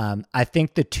 I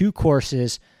think the two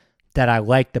courses that I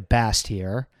like the best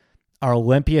here are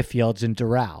Olympia Fields and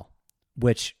Doral,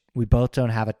 which we both don't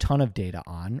have a ton of data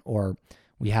on, or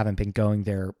we haven't been going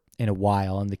there in a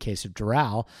while in the case of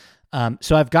Doral.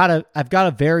 So I've got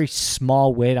a very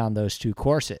small weight on those two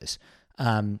courses.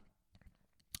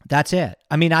 That's it.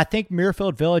 I mean, I think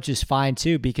Muirfield Village is fine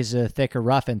too because of the thicker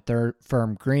rough and third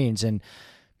firm greens. And,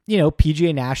 you know,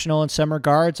 PGA National in some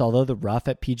regards, although the rough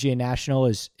at PGA National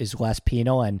is less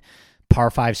penal and par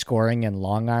 5 scoring and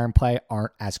long iron play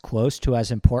aren't as close to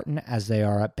as important as they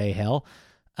are at Bay Hill.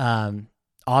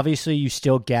 Obviously, you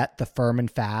still get the firm and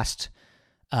fast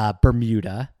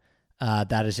Bermuda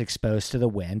that is exposed to the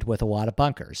wind with a lot of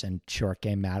bunkers, and short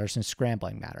game matters and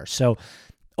scrambling matters. So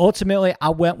ultimately, I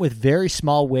went with very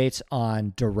small weights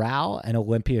on Doral and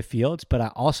Olympia Fields, but I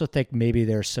also think maybe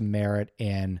there's some merit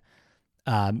in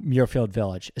Muirfield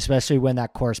Village, especially when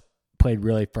that course played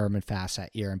really firm and fast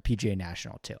that year, and PGA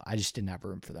National too. I just didn't have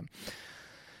room for them.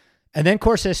 And then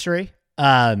course history.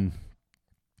 So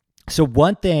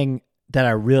one thing that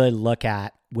I really look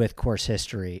at with course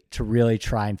history to really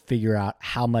try and figure out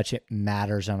how much it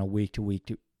matters on a week to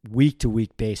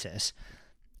week basis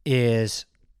is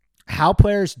how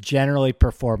players generally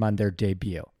perform on their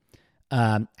debut.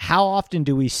 How often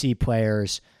do we see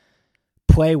players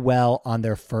play well on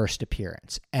their first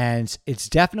appearance? And it's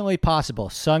definitely possible.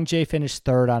 Sung Jae finished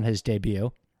third on his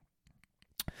debut.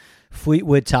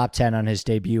 Fleetwood top 10 on his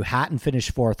debut. Hatton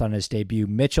finished fourth on his debut.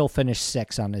 Mitchell finished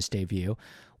sixth on his debut.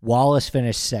 Wallace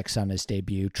finished sixth on his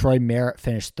debut. Troy Merritt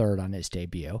finished third on his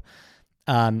debut.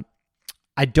 I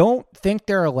don't think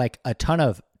there are like a ton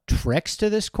of tricks to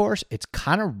this course. It's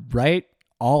kind of right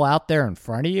all out there in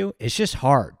front of you. It's just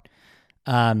hard.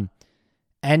 And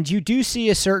you do see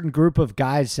a certain group of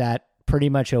guys that pretty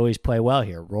much always play well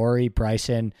here. Rory,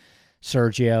 Bryson,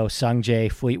 Sergio, Sung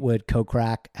Jae, Fleetwood,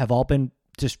 Kokrak have all been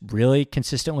just really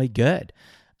consistently good.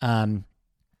 So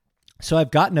I've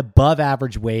gotten above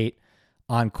average weight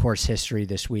on course history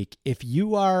this week. If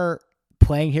you are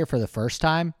playing here for the first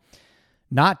time,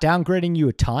 not downgrading you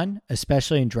a ton,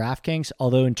 especially in DraftKings,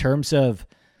 although in terms of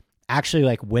actually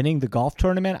like winning the golf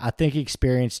tournament, I think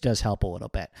experience does help a little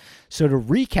bit. So to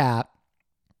recap,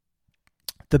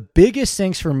 the biggest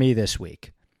things for me this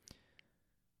week: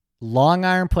 long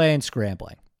iron play and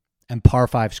scrambling, and par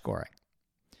 5 scoring.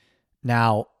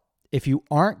 Now, if you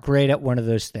aren't great at one of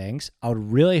those things, I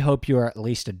would really hope you are at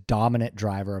least a dominant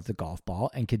driver of the golf ball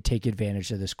and can take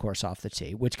advantage of this course off the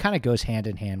tee, which kind of goes hand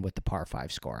in hand with the par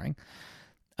 5 scoring.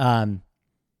 But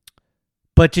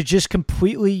to just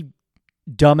completely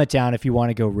dumb it down, if you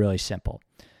want to go really simple,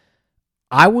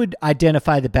 I would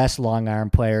identify the best long iron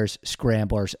players,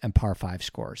 scramblers, and par 5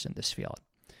 scorers in this field.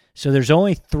 So there's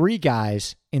only 3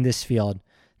 guys in this field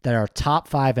that are top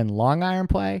 5 in long iron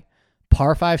play,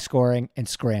 par 5 scoring, and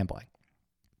scrambling: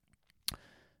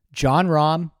 Jon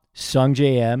Rahm, Sung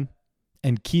Jae Im,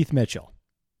 and Keith Mitchell.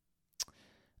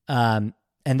 And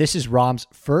this is Rahm's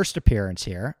first appearance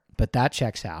here, but that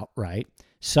checks out, right?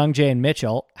 Sung Jae and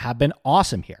Mitchell have been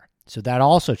awesome here, so that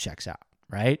also checks out,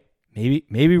 right?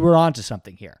 Maybe we're onto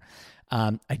something here.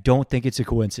 I don't think it's a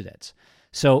coincidence.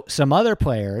 So some other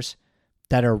players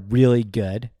that are really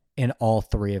good in all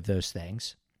 3 of those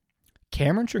things: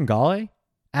 Cameron Tringale,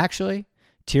 actually,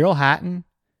 Tyrrell Hatton,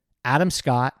 Adam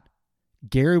Scott,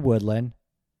 Gary Woodland,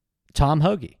 Tom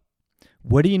Hoge.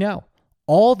 What do you know?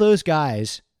 All those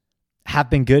guys have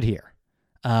been good here.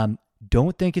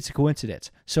 Don't think it's a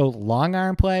coincidence. So long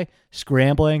iron play,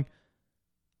 scrambling,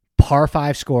 par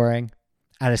 5 scoring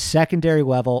at a secondary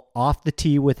level, off the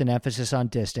tee with an emphasis on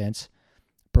distance,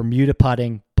 Bermuda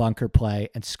putting, bunker play,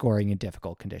 and scoring in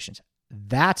difficult conditions.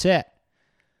 That's it.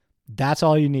 That's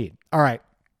all you need. All right.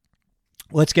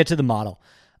 Let's get to the model.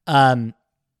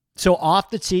 So off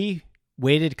the tee,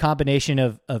 weighted combination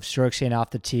of strokes gained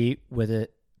off the tee with a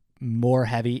more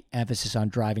heavy emphasis on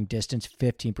driving distance,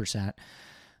 15%.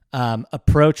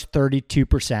 Approach,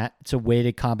 32%. It's a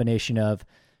weighted combination of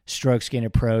strokes gained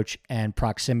approach and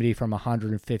proximity from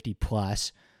 150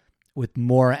 plus, with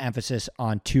more emphasis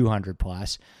on 200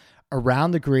 plus.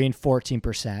 Around the green,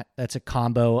 14%. That's a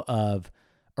combo of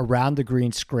around the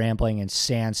green scrambling and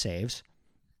sand saves.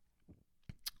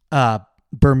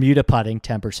 Bermuda putting,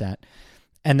 10%.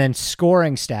 And then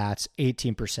scoring stats,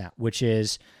 18%, which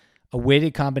is a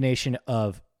weighted combination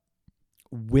of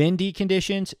windy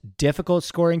conditions, difficult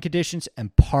scoring conditions,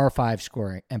 and par 5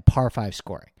 scoring.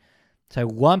 So I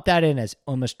lump that in as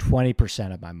almost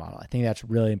 20% of my model. I think that's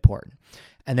really important.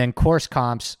 And then course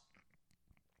comps,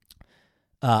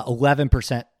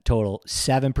 11% total,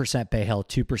 7% Bay Hill,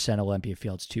 2% Olympia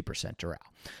Fields, 2% Doral.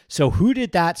 So who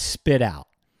did that spit out?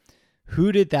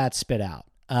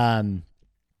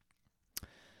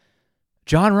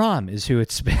 Jon Rahm is who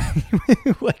it's been.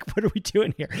 Like, what are we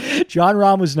doing here? Jon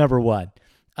Rahm was number 1.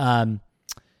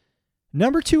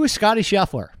 Number 2 was Scottie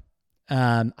Scheffler.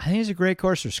 I think it's a great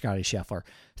course for Scottie Scheffler.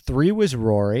 3 was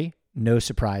Rory. No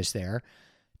surprise there.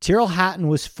 Tyrrell Hatton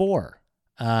was 4,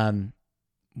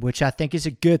 which I think is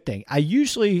a good thing. I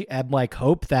usually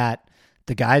hope that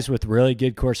the guys with really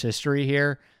good course history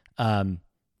here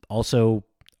also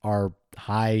are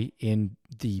high in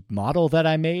the model that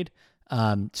I made.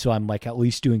 So I'm at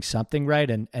least doing something right.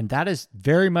 And that is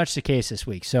very much the case this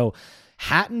week. So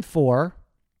Hatton 4,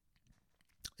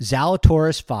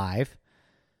 Zalatoris 5.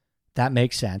 That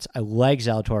makes sense. I like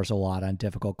Zalatoris a lot on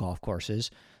difficult golf courses.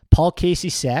 Paul Casey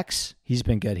 6. He's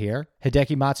been good here.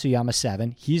 Hideki Matsuyama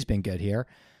 7. He's been good here.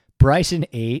 Bryson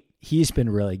 8. He's been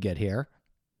really good here.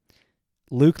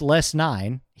 Luke List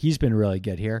 9. He's been really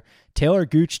good here. Taylor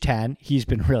Gooch 10. He's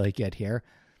been really good here.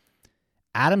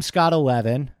 Adam Scott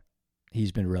 11.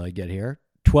 He's been really good here.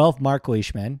 12, Mark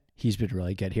Leishman. He's been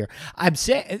really good here. I'm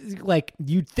saying,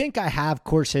 you'd think I have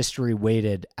course history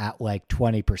weighted at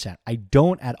 20%. I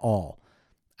don't at all.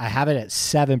 I have it at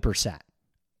 7%.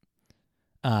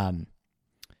 Sung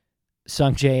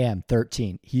JM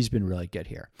 13. He's been really good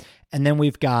here. And then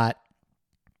we've got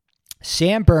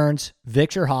Sam Burns,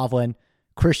 Victor Hovland,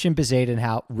 Christian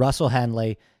Bezadenhout, Russell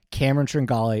Henley, Cameron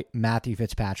Tringali, Matthew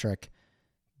Fitzpatrick,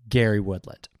 Gary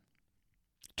Woodland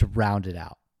to round it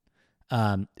out.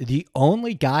 The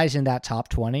only guys in that top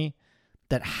 20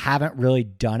 that haven't really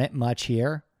done it much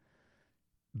here,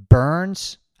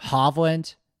 Burns,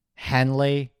 Hovland,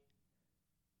 Henley,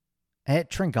 and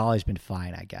Tringali's been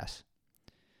fine, I guess.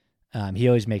 He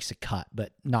always makes a cut,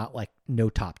 but not no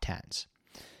top 10s.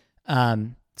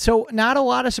 So not a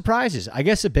lot of surprises. I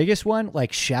guess the biggest one,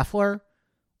 Scheffler,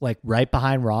 right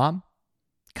behind Rahm,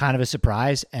 kind of a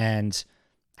surprise, and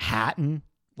Hatton,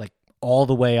 all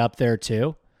the way up there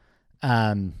too.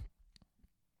 But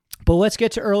let's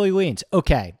get to early leans.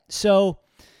 Okay, so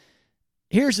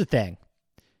here's the thing.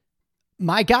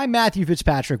 My guy Matthew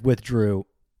Fitzpatrick withdrew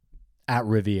at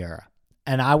Riviera,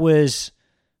 and I was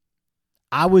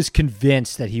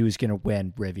convinced that he was going to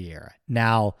win Riviera.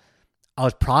 Now, I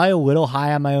was probably a little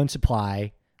high on my own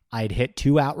supply. I'd hit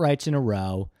 2 outrights in a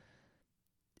row,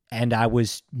 and I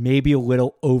was maybe a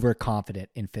little overconfident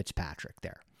in Fitzpatrick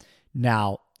there.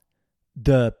 Now,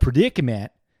 the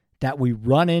predicament that we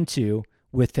run into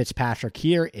with Fitzpatrick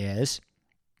here is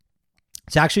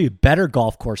it's actually a better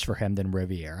golf course for him than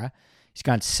Riviera. He's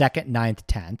gone 2nd, 9th,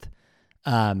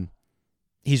 10th.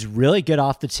 He's really good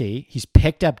off the tee. He's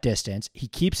picked up distance. He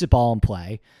keeps the ball in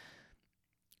play.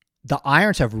 The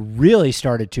irons have really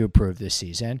started to improve this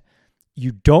season.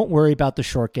 You don't worry about the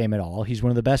short game at all. He's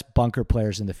one of the best bunker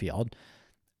players in the field.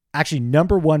 Actually,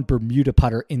 number 1 Bermuda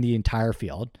putter in the entire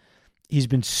field. He's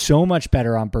been so much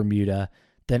better on Bermuda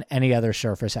than any other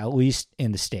surface, at least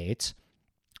in the States.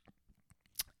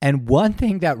 And one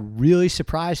thing that really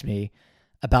surprised me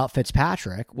about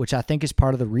Fitzpatrick, which I think is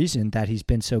part of the reason that he's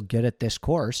been so good at this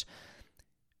course,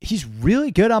 he's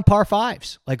really good on par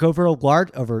 5s.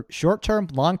 Over short term,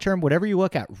 long term, whatever you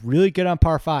look at, really good on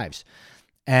par 5s.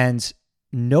 And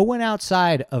no one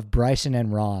outside of Bryson and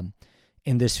Rahm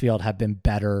in this field have been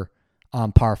better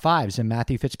on par 5s than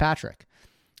Matthew Fitzpatrick.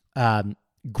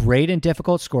 Great in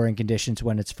difficult scoring conditions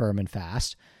when it's firm and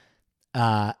fast.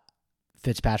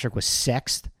 Fitzpatrick was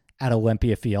 6th at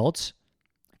Olympia Fields.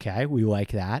 Okay, we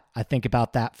like that. I think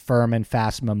about that firm and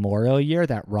fast Memorial year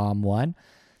that Rahm won.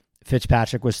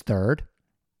 Fitzpatrick was 3rd.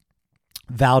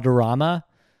 Valderrama,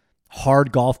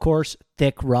 hard golf course,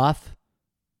 thick rough.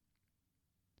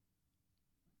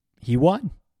 He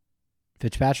won.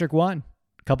 Fitzpatrick won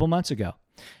a couple months ago.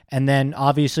 And then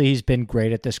obviously he's been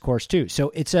great at this course too.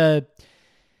 So it's a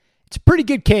pretty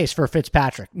good case for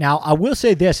Fitzpatrick. Now, I will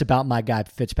say this about my guy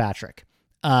Fitzpatrick.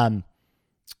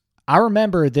 I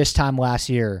remember this time last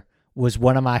year was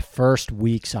one of my first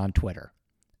weeks on Twitter.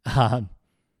 When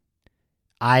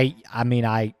I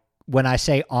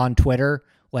say on Twitter,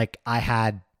 I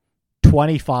had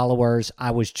 20 followers.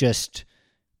 I was just,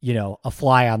 a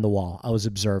fly on the wall. I was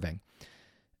observing.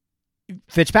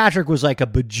 Fitzpatrick was a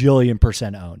bajillion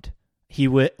percent owned. He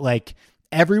would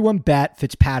everyone bet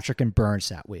Fitzpatrick and Burns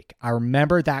that week. I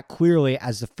remember that clearly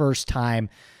as the first time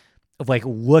of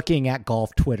looking at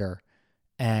golf Twitter,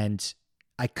 and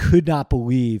I could not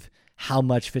believe how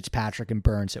much Fitzpatrick and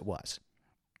Burns it was.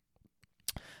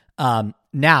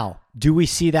 Now, do we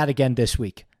see that again this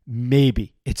week?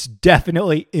 Maybe. It's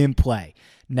definitely in play.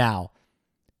 Now,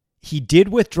 he did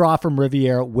withdraw from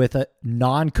Riviera with a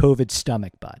non-COVID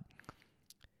stomach bug.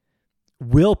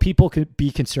 Will people be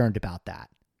concerned about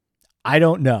that? I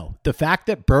don't know. The fact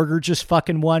that Berger just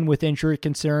fucking won with injury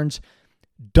concerns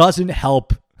doesn't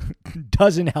help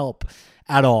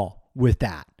at all with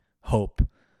that hope.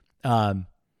 I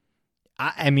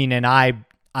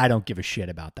don't give a shit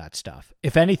about that stuff.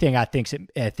 If anything, I think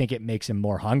it makes him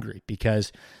more hungry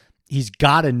because he's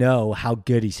got to know how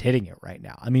good he's hitting it right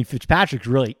now. I mean, Fitzpatrick's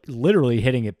really literally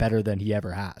hitting it better than he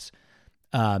ever has.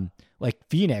 Like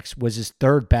Phoenix was his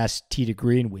third best tee to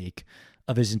green week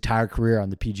of his entire career on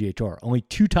the PGA Tour. Only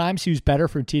 2 times he was better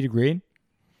from tee to green.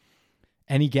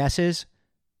 Any guesses?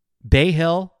 Bay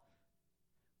Hill,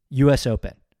 U.S.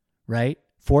 Open, right?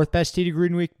 4th best tee to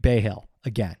green week, Bay Hill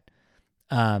again.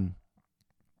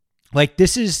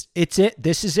 This is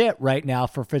it right now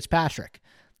for Fitzpatrick.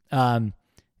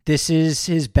 This is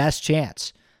his best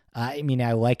chance. I mean,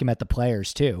 I like him at the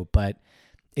Players too, but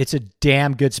it's a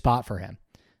damn good spot for him.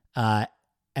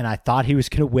 And I thought he was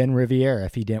going to win Riviera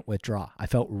if he didn't withdraw. I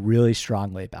felt really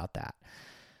strongly about that.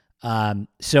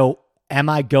 So am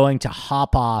I going to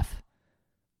hop off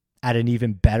at an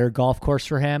even better golf course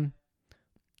for him?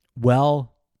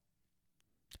 Well,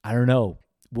 I don't know.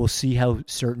 We'll see how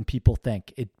certain people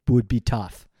think. It would be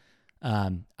tough.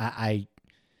 I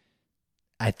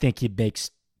think it makes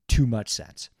too much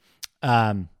sense.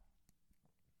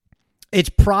 It's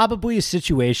probably a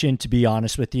situation, to be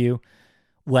honest with you,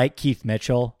 like Keith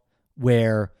Mitchell,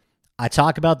 where I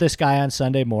talk about this guy on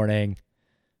Sunday morning,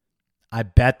 I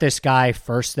bet this guy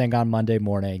first thing on Monday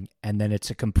morning, and then it's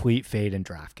a complete fade in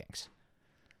DraftKings.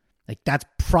 Like, that's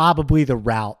probably the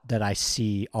route that I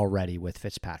see already with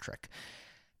Fitzpatrick.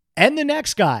 And the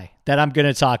next guy that I'm going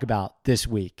to talk about this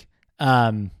week,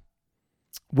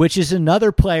 which is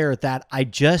another player that I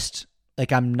just,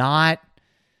 like, I'm not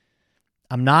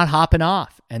hopping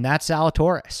off, and that's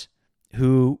Zalatoris,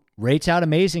 who rates out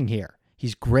amazing here.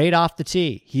 He's great off the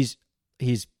tee. He's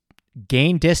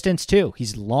gained distance too.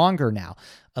 He's longer now.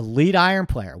 A lead iron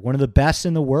player, one of the best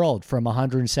in the world from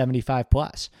 175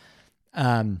 plus.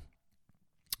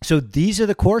 So these are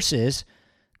the courses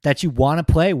that you want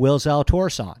to play Will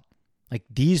Zalatoris on. Like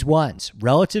these ones,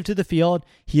 relative to the field,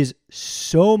 he is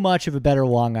so much of a better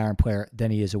long iron player than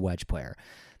he is a wedge player.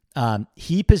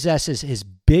 He possesses his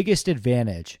biggest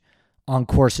advantage on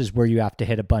courses where you have to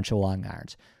hit a bunch of long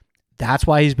irons. That's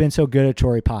why he's been so good at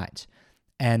Torrey Pines.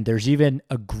 And there's even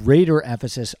a greater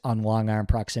emphasis on long iron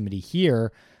proximity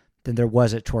here than there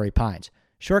was at Torrey Pines.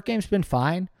 Short game's been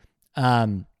fine,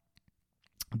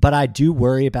 but I do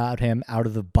worry about him out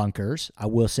of the bunkers. I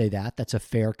will say that. That's a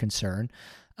fair concern.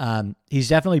 He's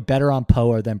definitely better on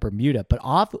POA than Bermuda, but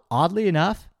oddly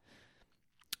enough,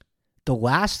 the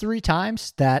last 3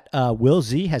 times that Will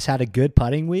Z has had a good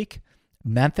putting week,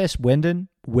 Memphis, Wyndham,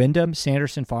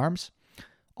 Sanderson Farms,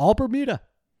 all Bermuda.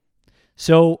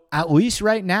 So at least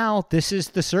right now, this is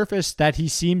the surface that he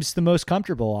seems the most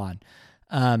comfortable on.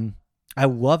 I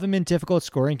love him in difficult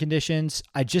scoring conditions.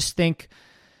 I just think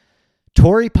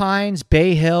Torrey Pines,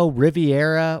 Bay Hill,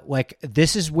 Riviera, like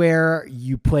this is where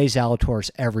you play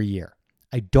Zalatoris every year.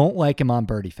 I don't like him on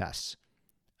birdie fests.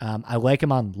 I like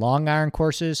him on long iron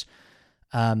courses.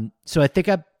 So I think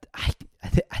I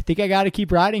got to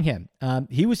keep riding him.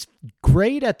 He was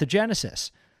great at the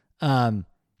Genesis.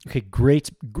 Okay,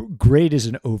 great is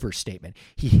an overstatement.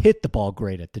 He hit the ball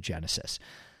great at the Genesis.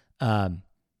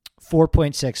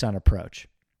 4.6 on approach.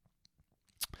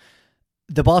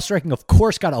 The ball striking, of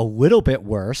course, got a little bit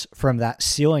worse from that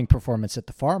ceiling performance at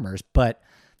the Farmers, but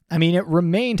I mean, it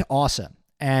remained awesome.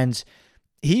 And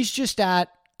he's just at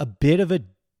a bit of a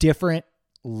different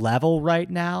level right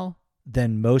now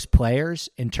than most players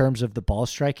in terms of the ball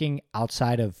striking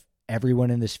outside of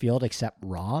everyone in this field except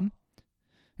Rahm,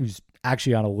 who's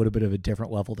actually on a little bit of a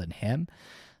different level than him.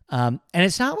 And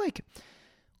it's not like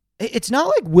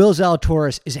Will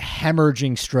Zalatoris is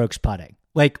hemorrhaging strokes putting.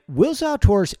 Like Will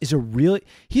Zalatoris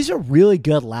he's a really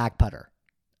good lag putter.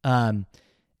 In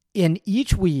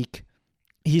each week,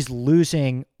 he's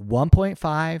losing 1.5,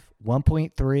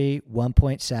 1.3,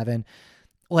 1.7.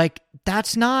 Like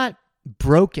that's not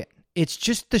broken. It's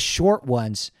just the short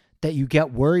ones that you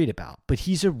get worried about, but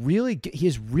he has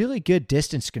really good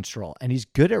distance control and he's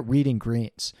good at reading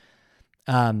greens.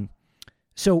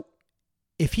 So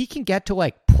if he can get to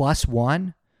like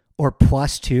 +1 or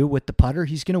 +2 with the putter,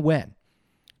 he's going to win.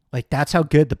 Like that's how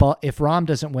good the ball, if Rahm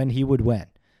doesn't win, he would win.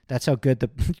 That's how good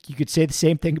you could say the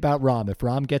same thing about Rahm. If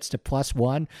Rahm gets to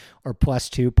 +1 or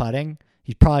 +2 putting,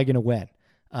 he's probably going to win.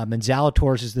 And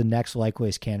Zalatoris is the next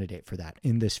likeliest candidate for that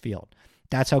in this field.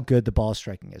 That's how good the ball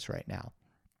striking is right now.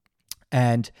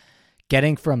 And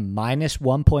getting from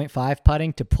 -1.5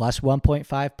 putting to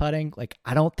 +1.5 putting, like,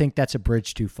 I don't think that's a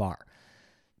bridge too far.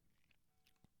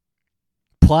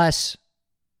 Plus,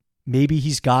 maybe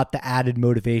he's got the added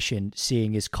motivation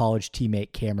seeing his college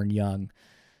teammate Cameron Young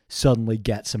suddenly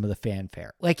get some of the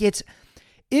fanfare. Like, it's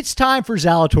time for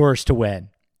Zalatoris to win.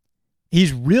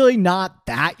 He's really not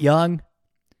that young.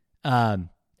 And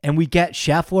we get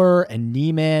Scheffler and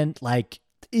Niemann. Like,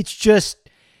 it's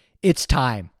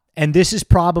time. And this is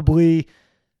probably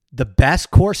the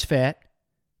best course fit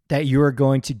that you are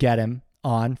going to get him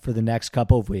on for the next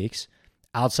couple of weeks,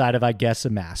 outside of, I guess, the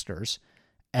Masters.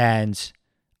 And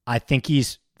I think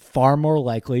he's far more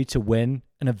likely to win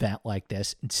an event like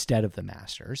this instead of the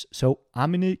Masters. So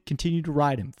I'm going to continue to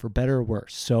ride him for better or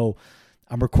worse. So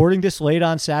I'm recording this late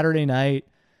on Saturday night.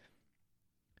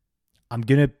 I'm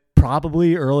going to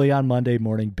probably early on Monday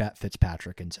morning bet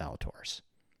Fitzpatrick and Zalatoris.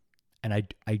 And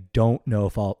I don't know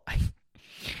if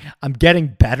I'm getting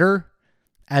better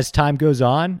as time goes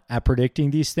on at predicting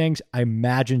these things. I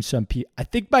imagine I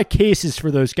think my cases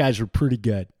for those guys are pretty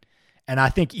good. And I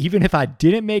think even if I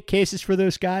didn't make cases for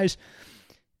those guys,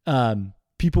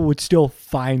 people would still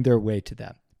find their way to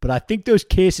them. But I think those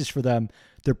cases for them,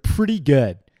 they're pretty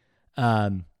good.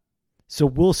 So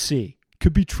we'll see.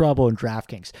 Could be trouble in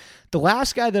DraftKings. The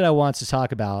last guy that I want to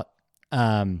talk about,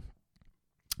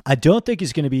 I don't think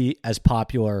is going to be as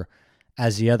popular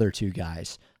as the other two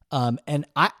guys. And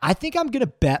I think I'm going to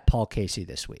bet Paul Casey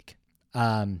this week.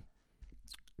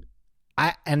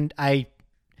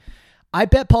 I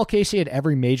bet Paul Casey at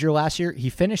every major last year. He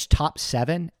finished top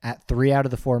 7 at 3 out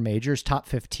of the 4 majors, top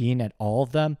 15 at all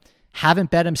of them.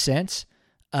 Haven't bet him since.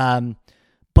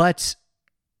 But,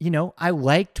 I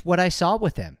liked what I saw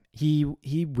with him.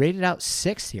 He rated out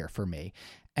 6th here for me.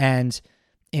 And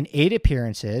in 8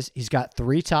 appearances, he's got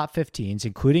 3 top 15s,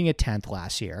 including a 10th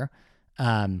last year.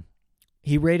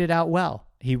 He rated out well.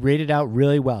 He rated out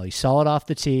really well. He saw it off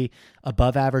the tee,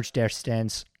 above average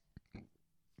distance.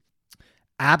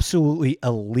 Absolutely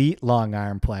elite long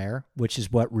iron player, which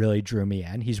is what really drew me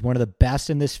in. He's one of the best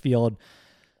in this field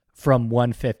from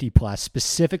 150 plus,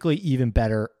 specifically even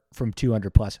better from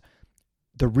 200 plus.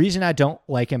 The reason I don't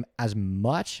like him as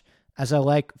much as I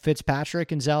like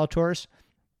Fitzpatrick and Zalatoris,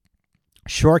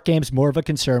 short game's more of a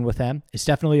concern with him. It's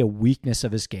definitely a weakness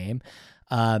of his game.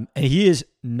 And he is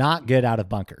not good out of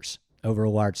bunkers over a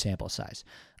large sample size.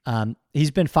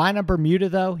 He's been fine on Bermuda,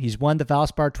 though. He's won the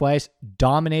Valspar twice,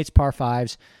 dominates par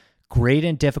 5s, great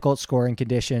in difficult scoring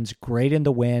conditions, great in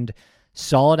the wind,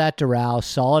 solid at Doral,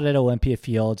 solid at Olympia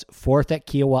Fields, 4th at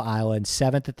Kiowa Island,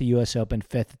 7th at the U.S. Open,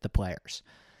 5th at the Players.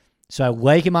 So I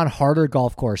like him on harder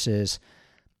golf courses,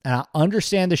 and I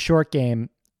understand the short game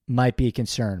might be a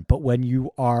concern, but when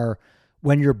you're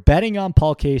betting on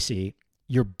Paul Casey,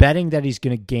 you're betting that he's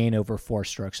going to gain over 4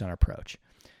 strokes on approach,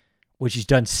 which he's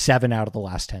done 7 out of the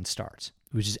last 10 starts,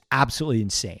 which is absolutely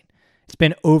insane. It's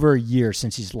been over a year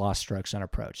since he's lost strokes on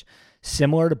approach.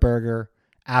 Similar to Berger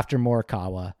after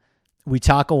Morikawa. We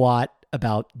talk a lot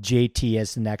about JT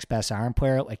as the next best iron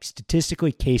player. Like,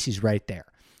 statistically, Casey's right there.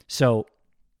 So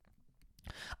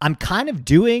I'm kind of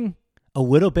doing a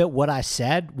little bit what I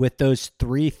said with those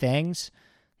 3 things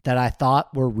that I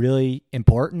thought were really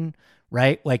important,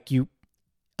 right? Like,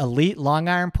 elite long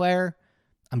iron player,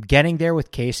 I'm getting there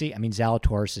with Casey. I mean,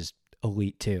 Zalatoris is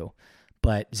elite too,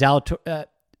 but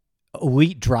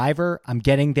elite driver, I'm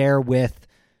getting there with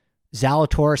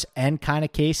Zalatoris and kind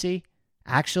of Casey.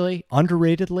 Actually,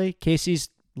 underratedly, Casey's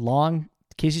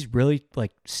really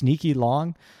like sneaky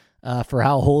long for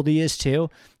how old he is too.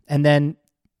 And then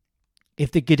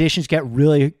if the conditions get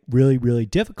really, really, really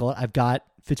difficult, I've got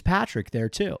Fitzpatrick there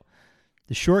too,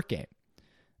 the short game.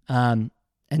 And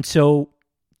so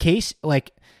Case,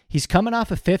 like, he's coming off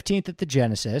a 15th at the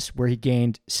Genesis where he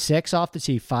gained 6 off the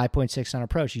tee, 5.6 on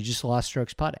approach. He just lost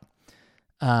strokes putting.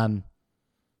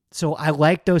 So I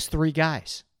like those 3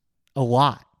 guys a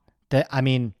lot.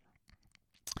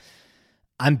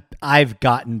 I've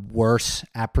gotten worse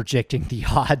at predicting the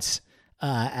odds.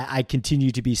 I continue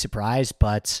to be surprised,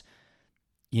 but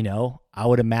I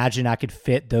would imagine I could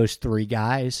fit those 3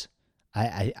 guys.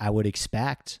 I would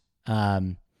expect.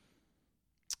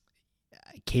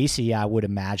 Casey, I would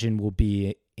imagine, will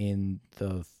be in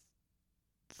the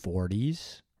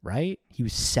 40s, right? He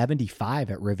was 75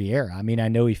 at Riviera. I mean, I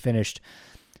know he finished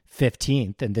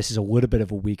 15th, and this is a little bit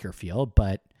of a weaker field,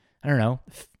 but I don't know,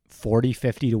 40,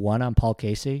 50 to 1 on Paul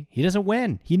Casey. He doesn't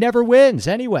win. He never wins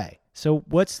anyway. So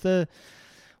what's the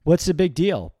what's the big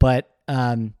deal? But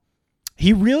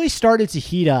he really started to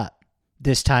heat up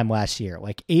this time last year,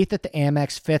 like 8th at the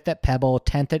Amex, 5th at Pebble,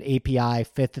 10th at API,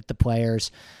 5th at the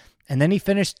Players. And then he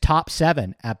finished top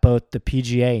 7 at both the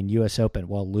PGA and US Open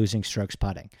while losing strokes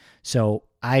putting. So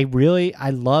I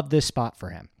love this spot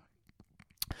for him.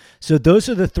 So those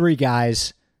are the 3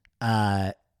 guys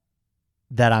that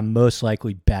I'm most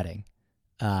likely betting,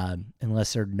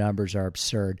 unless their numbers are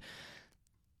absurd.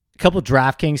 A couple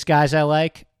DraftKings guys I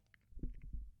like.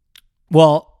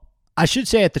 Well, I should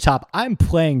say at the top, I'm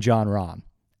playing Jon Rahm,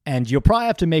 and you'll probably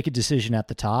have to make a decision at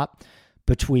the top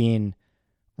between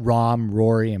Rahm,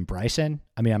 Rory, and Bryson.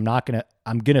 I mean, I'm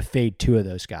going to fade 2 of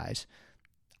those guys.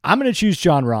 I'm going to choose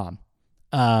Jon Rahm.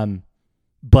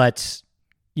 But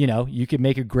you could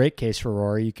make a great case for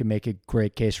Rory. You can make a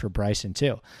great case for Bryson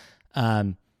too.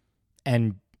 And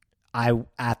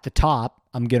at the top,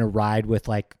 I'm going to ride with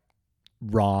like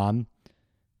Rahm,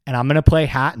 and I'm going to play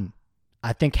Hatton.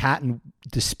 I think Hatton,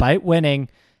 despite winning,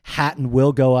 Hatton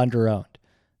will go under-owned.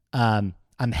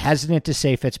 I'm hesitant to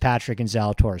say Fitzpatrick and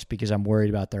Zalatoris because I'm worried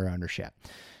about their ownership.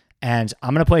 And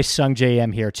I'm going to play Sung J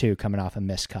M here too, coming off a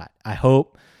miscut. I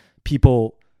hope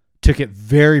people took it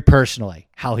very personally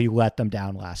how he let them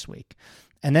down last week.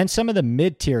 And then some of the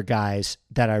mid-tier guys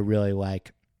that I really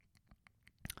like.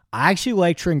 I actually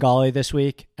like Tringali this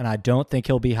week, and I don't think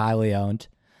he'll be highly owned.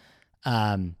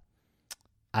 I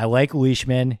like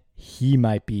Leishman. He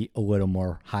might be a little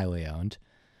more highly owned.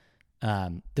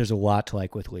 There's a lot to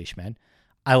like with Leishman.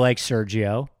 I like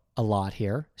Sergio a lot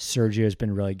here. Sergio's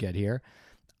been really good here.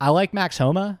 I like Max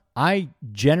Homa. I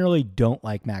generally don't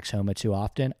like Max Homa too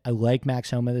often. I like Max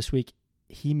Homa this week.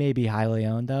 He may be highly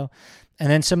owned though.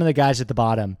 And then some of the guys at the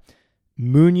bottom.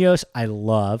 Munoz, I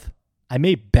love. I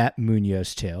may bet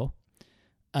Munoz too.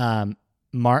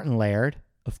 Martin Laird,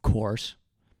 of course.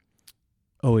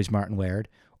 Always Martin Laird.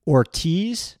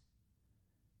 Ortiz,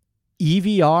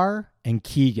 EVR, and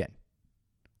Keegan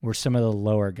were some of the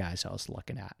lower guys I was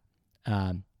looking at.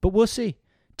 But we'll see.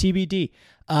 TBD.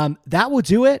 That will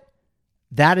do it.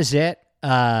 That is it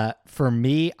for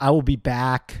me. I will be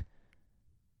back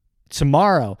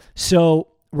tomorrow. So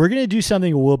we're going to do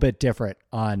something a little bit different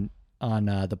on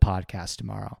the podcast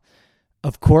tomorrow.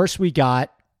 Of course, we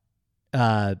got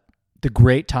the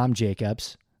great Tom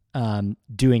Jacobs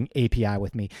doing API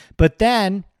with me. But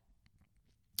then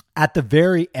at the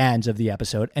very end of the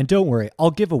episode, and don't worry,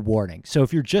 I'll give a warning. So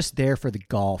if you're just there for the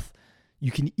golf,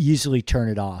 you can easily turn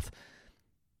it off.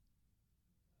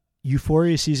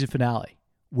 Euphoria season finale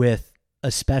with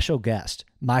a special guest,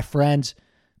 my friend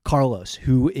Carlos,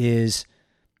 who is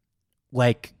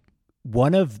like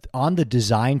on the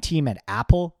design team at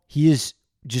Apple. He is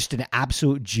just an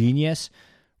absolute genius,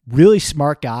 really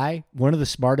smart guy, one of the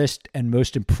smartest and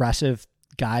most impressive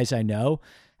guys I know.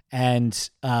 And,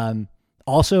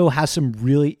 also has some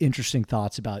really interesting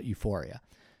thoughts about Euphoria.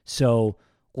 So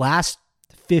last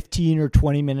 15 or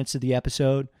 20 minutes of the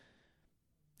episode,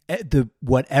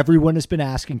 what everyone has been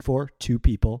asking for, 2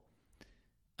 people,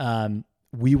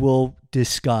 we will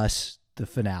discuss the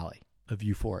finale of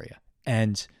Euphoria.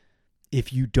 And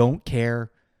if you don't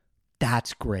care,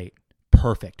 that's great.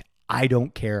 Perfect. I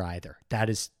don't care either.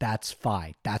 That's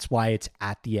fine. That's why it's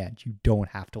at the end. You don't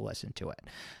have to listen to it.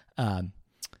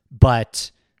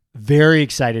 But very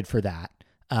excited for that.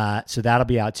 So that'll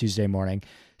be out Tuesday morning.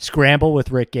 Scramble with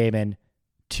Rick Gaiman,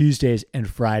 Tuesdays and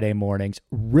Friday mornings.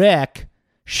 Rick,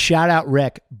 shout out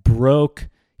Rick, broke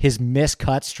his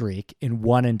miscut streak in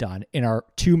one and done, in our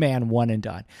 2-man one and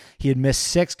done. He had missed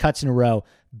 6 cuts in a row.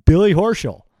 Billy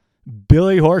Horschel,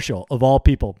 of all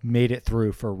people, made it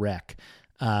through for Rick.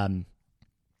 And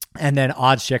then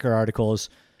odds checker articles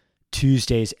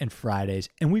Tuesdays and Fridays.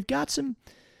 And we've got some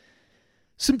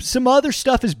other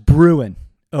stuff is brewing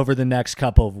over the next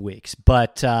couple of weeks,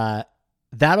 but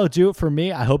that'll do it for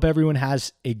me. I hope everyone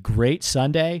has a great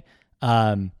Sunday.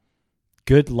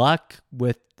 Good luck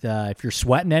with if you're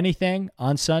sweating anything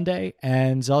on Sunday,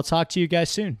 and I'll talk to you guys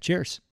soon. Cheers.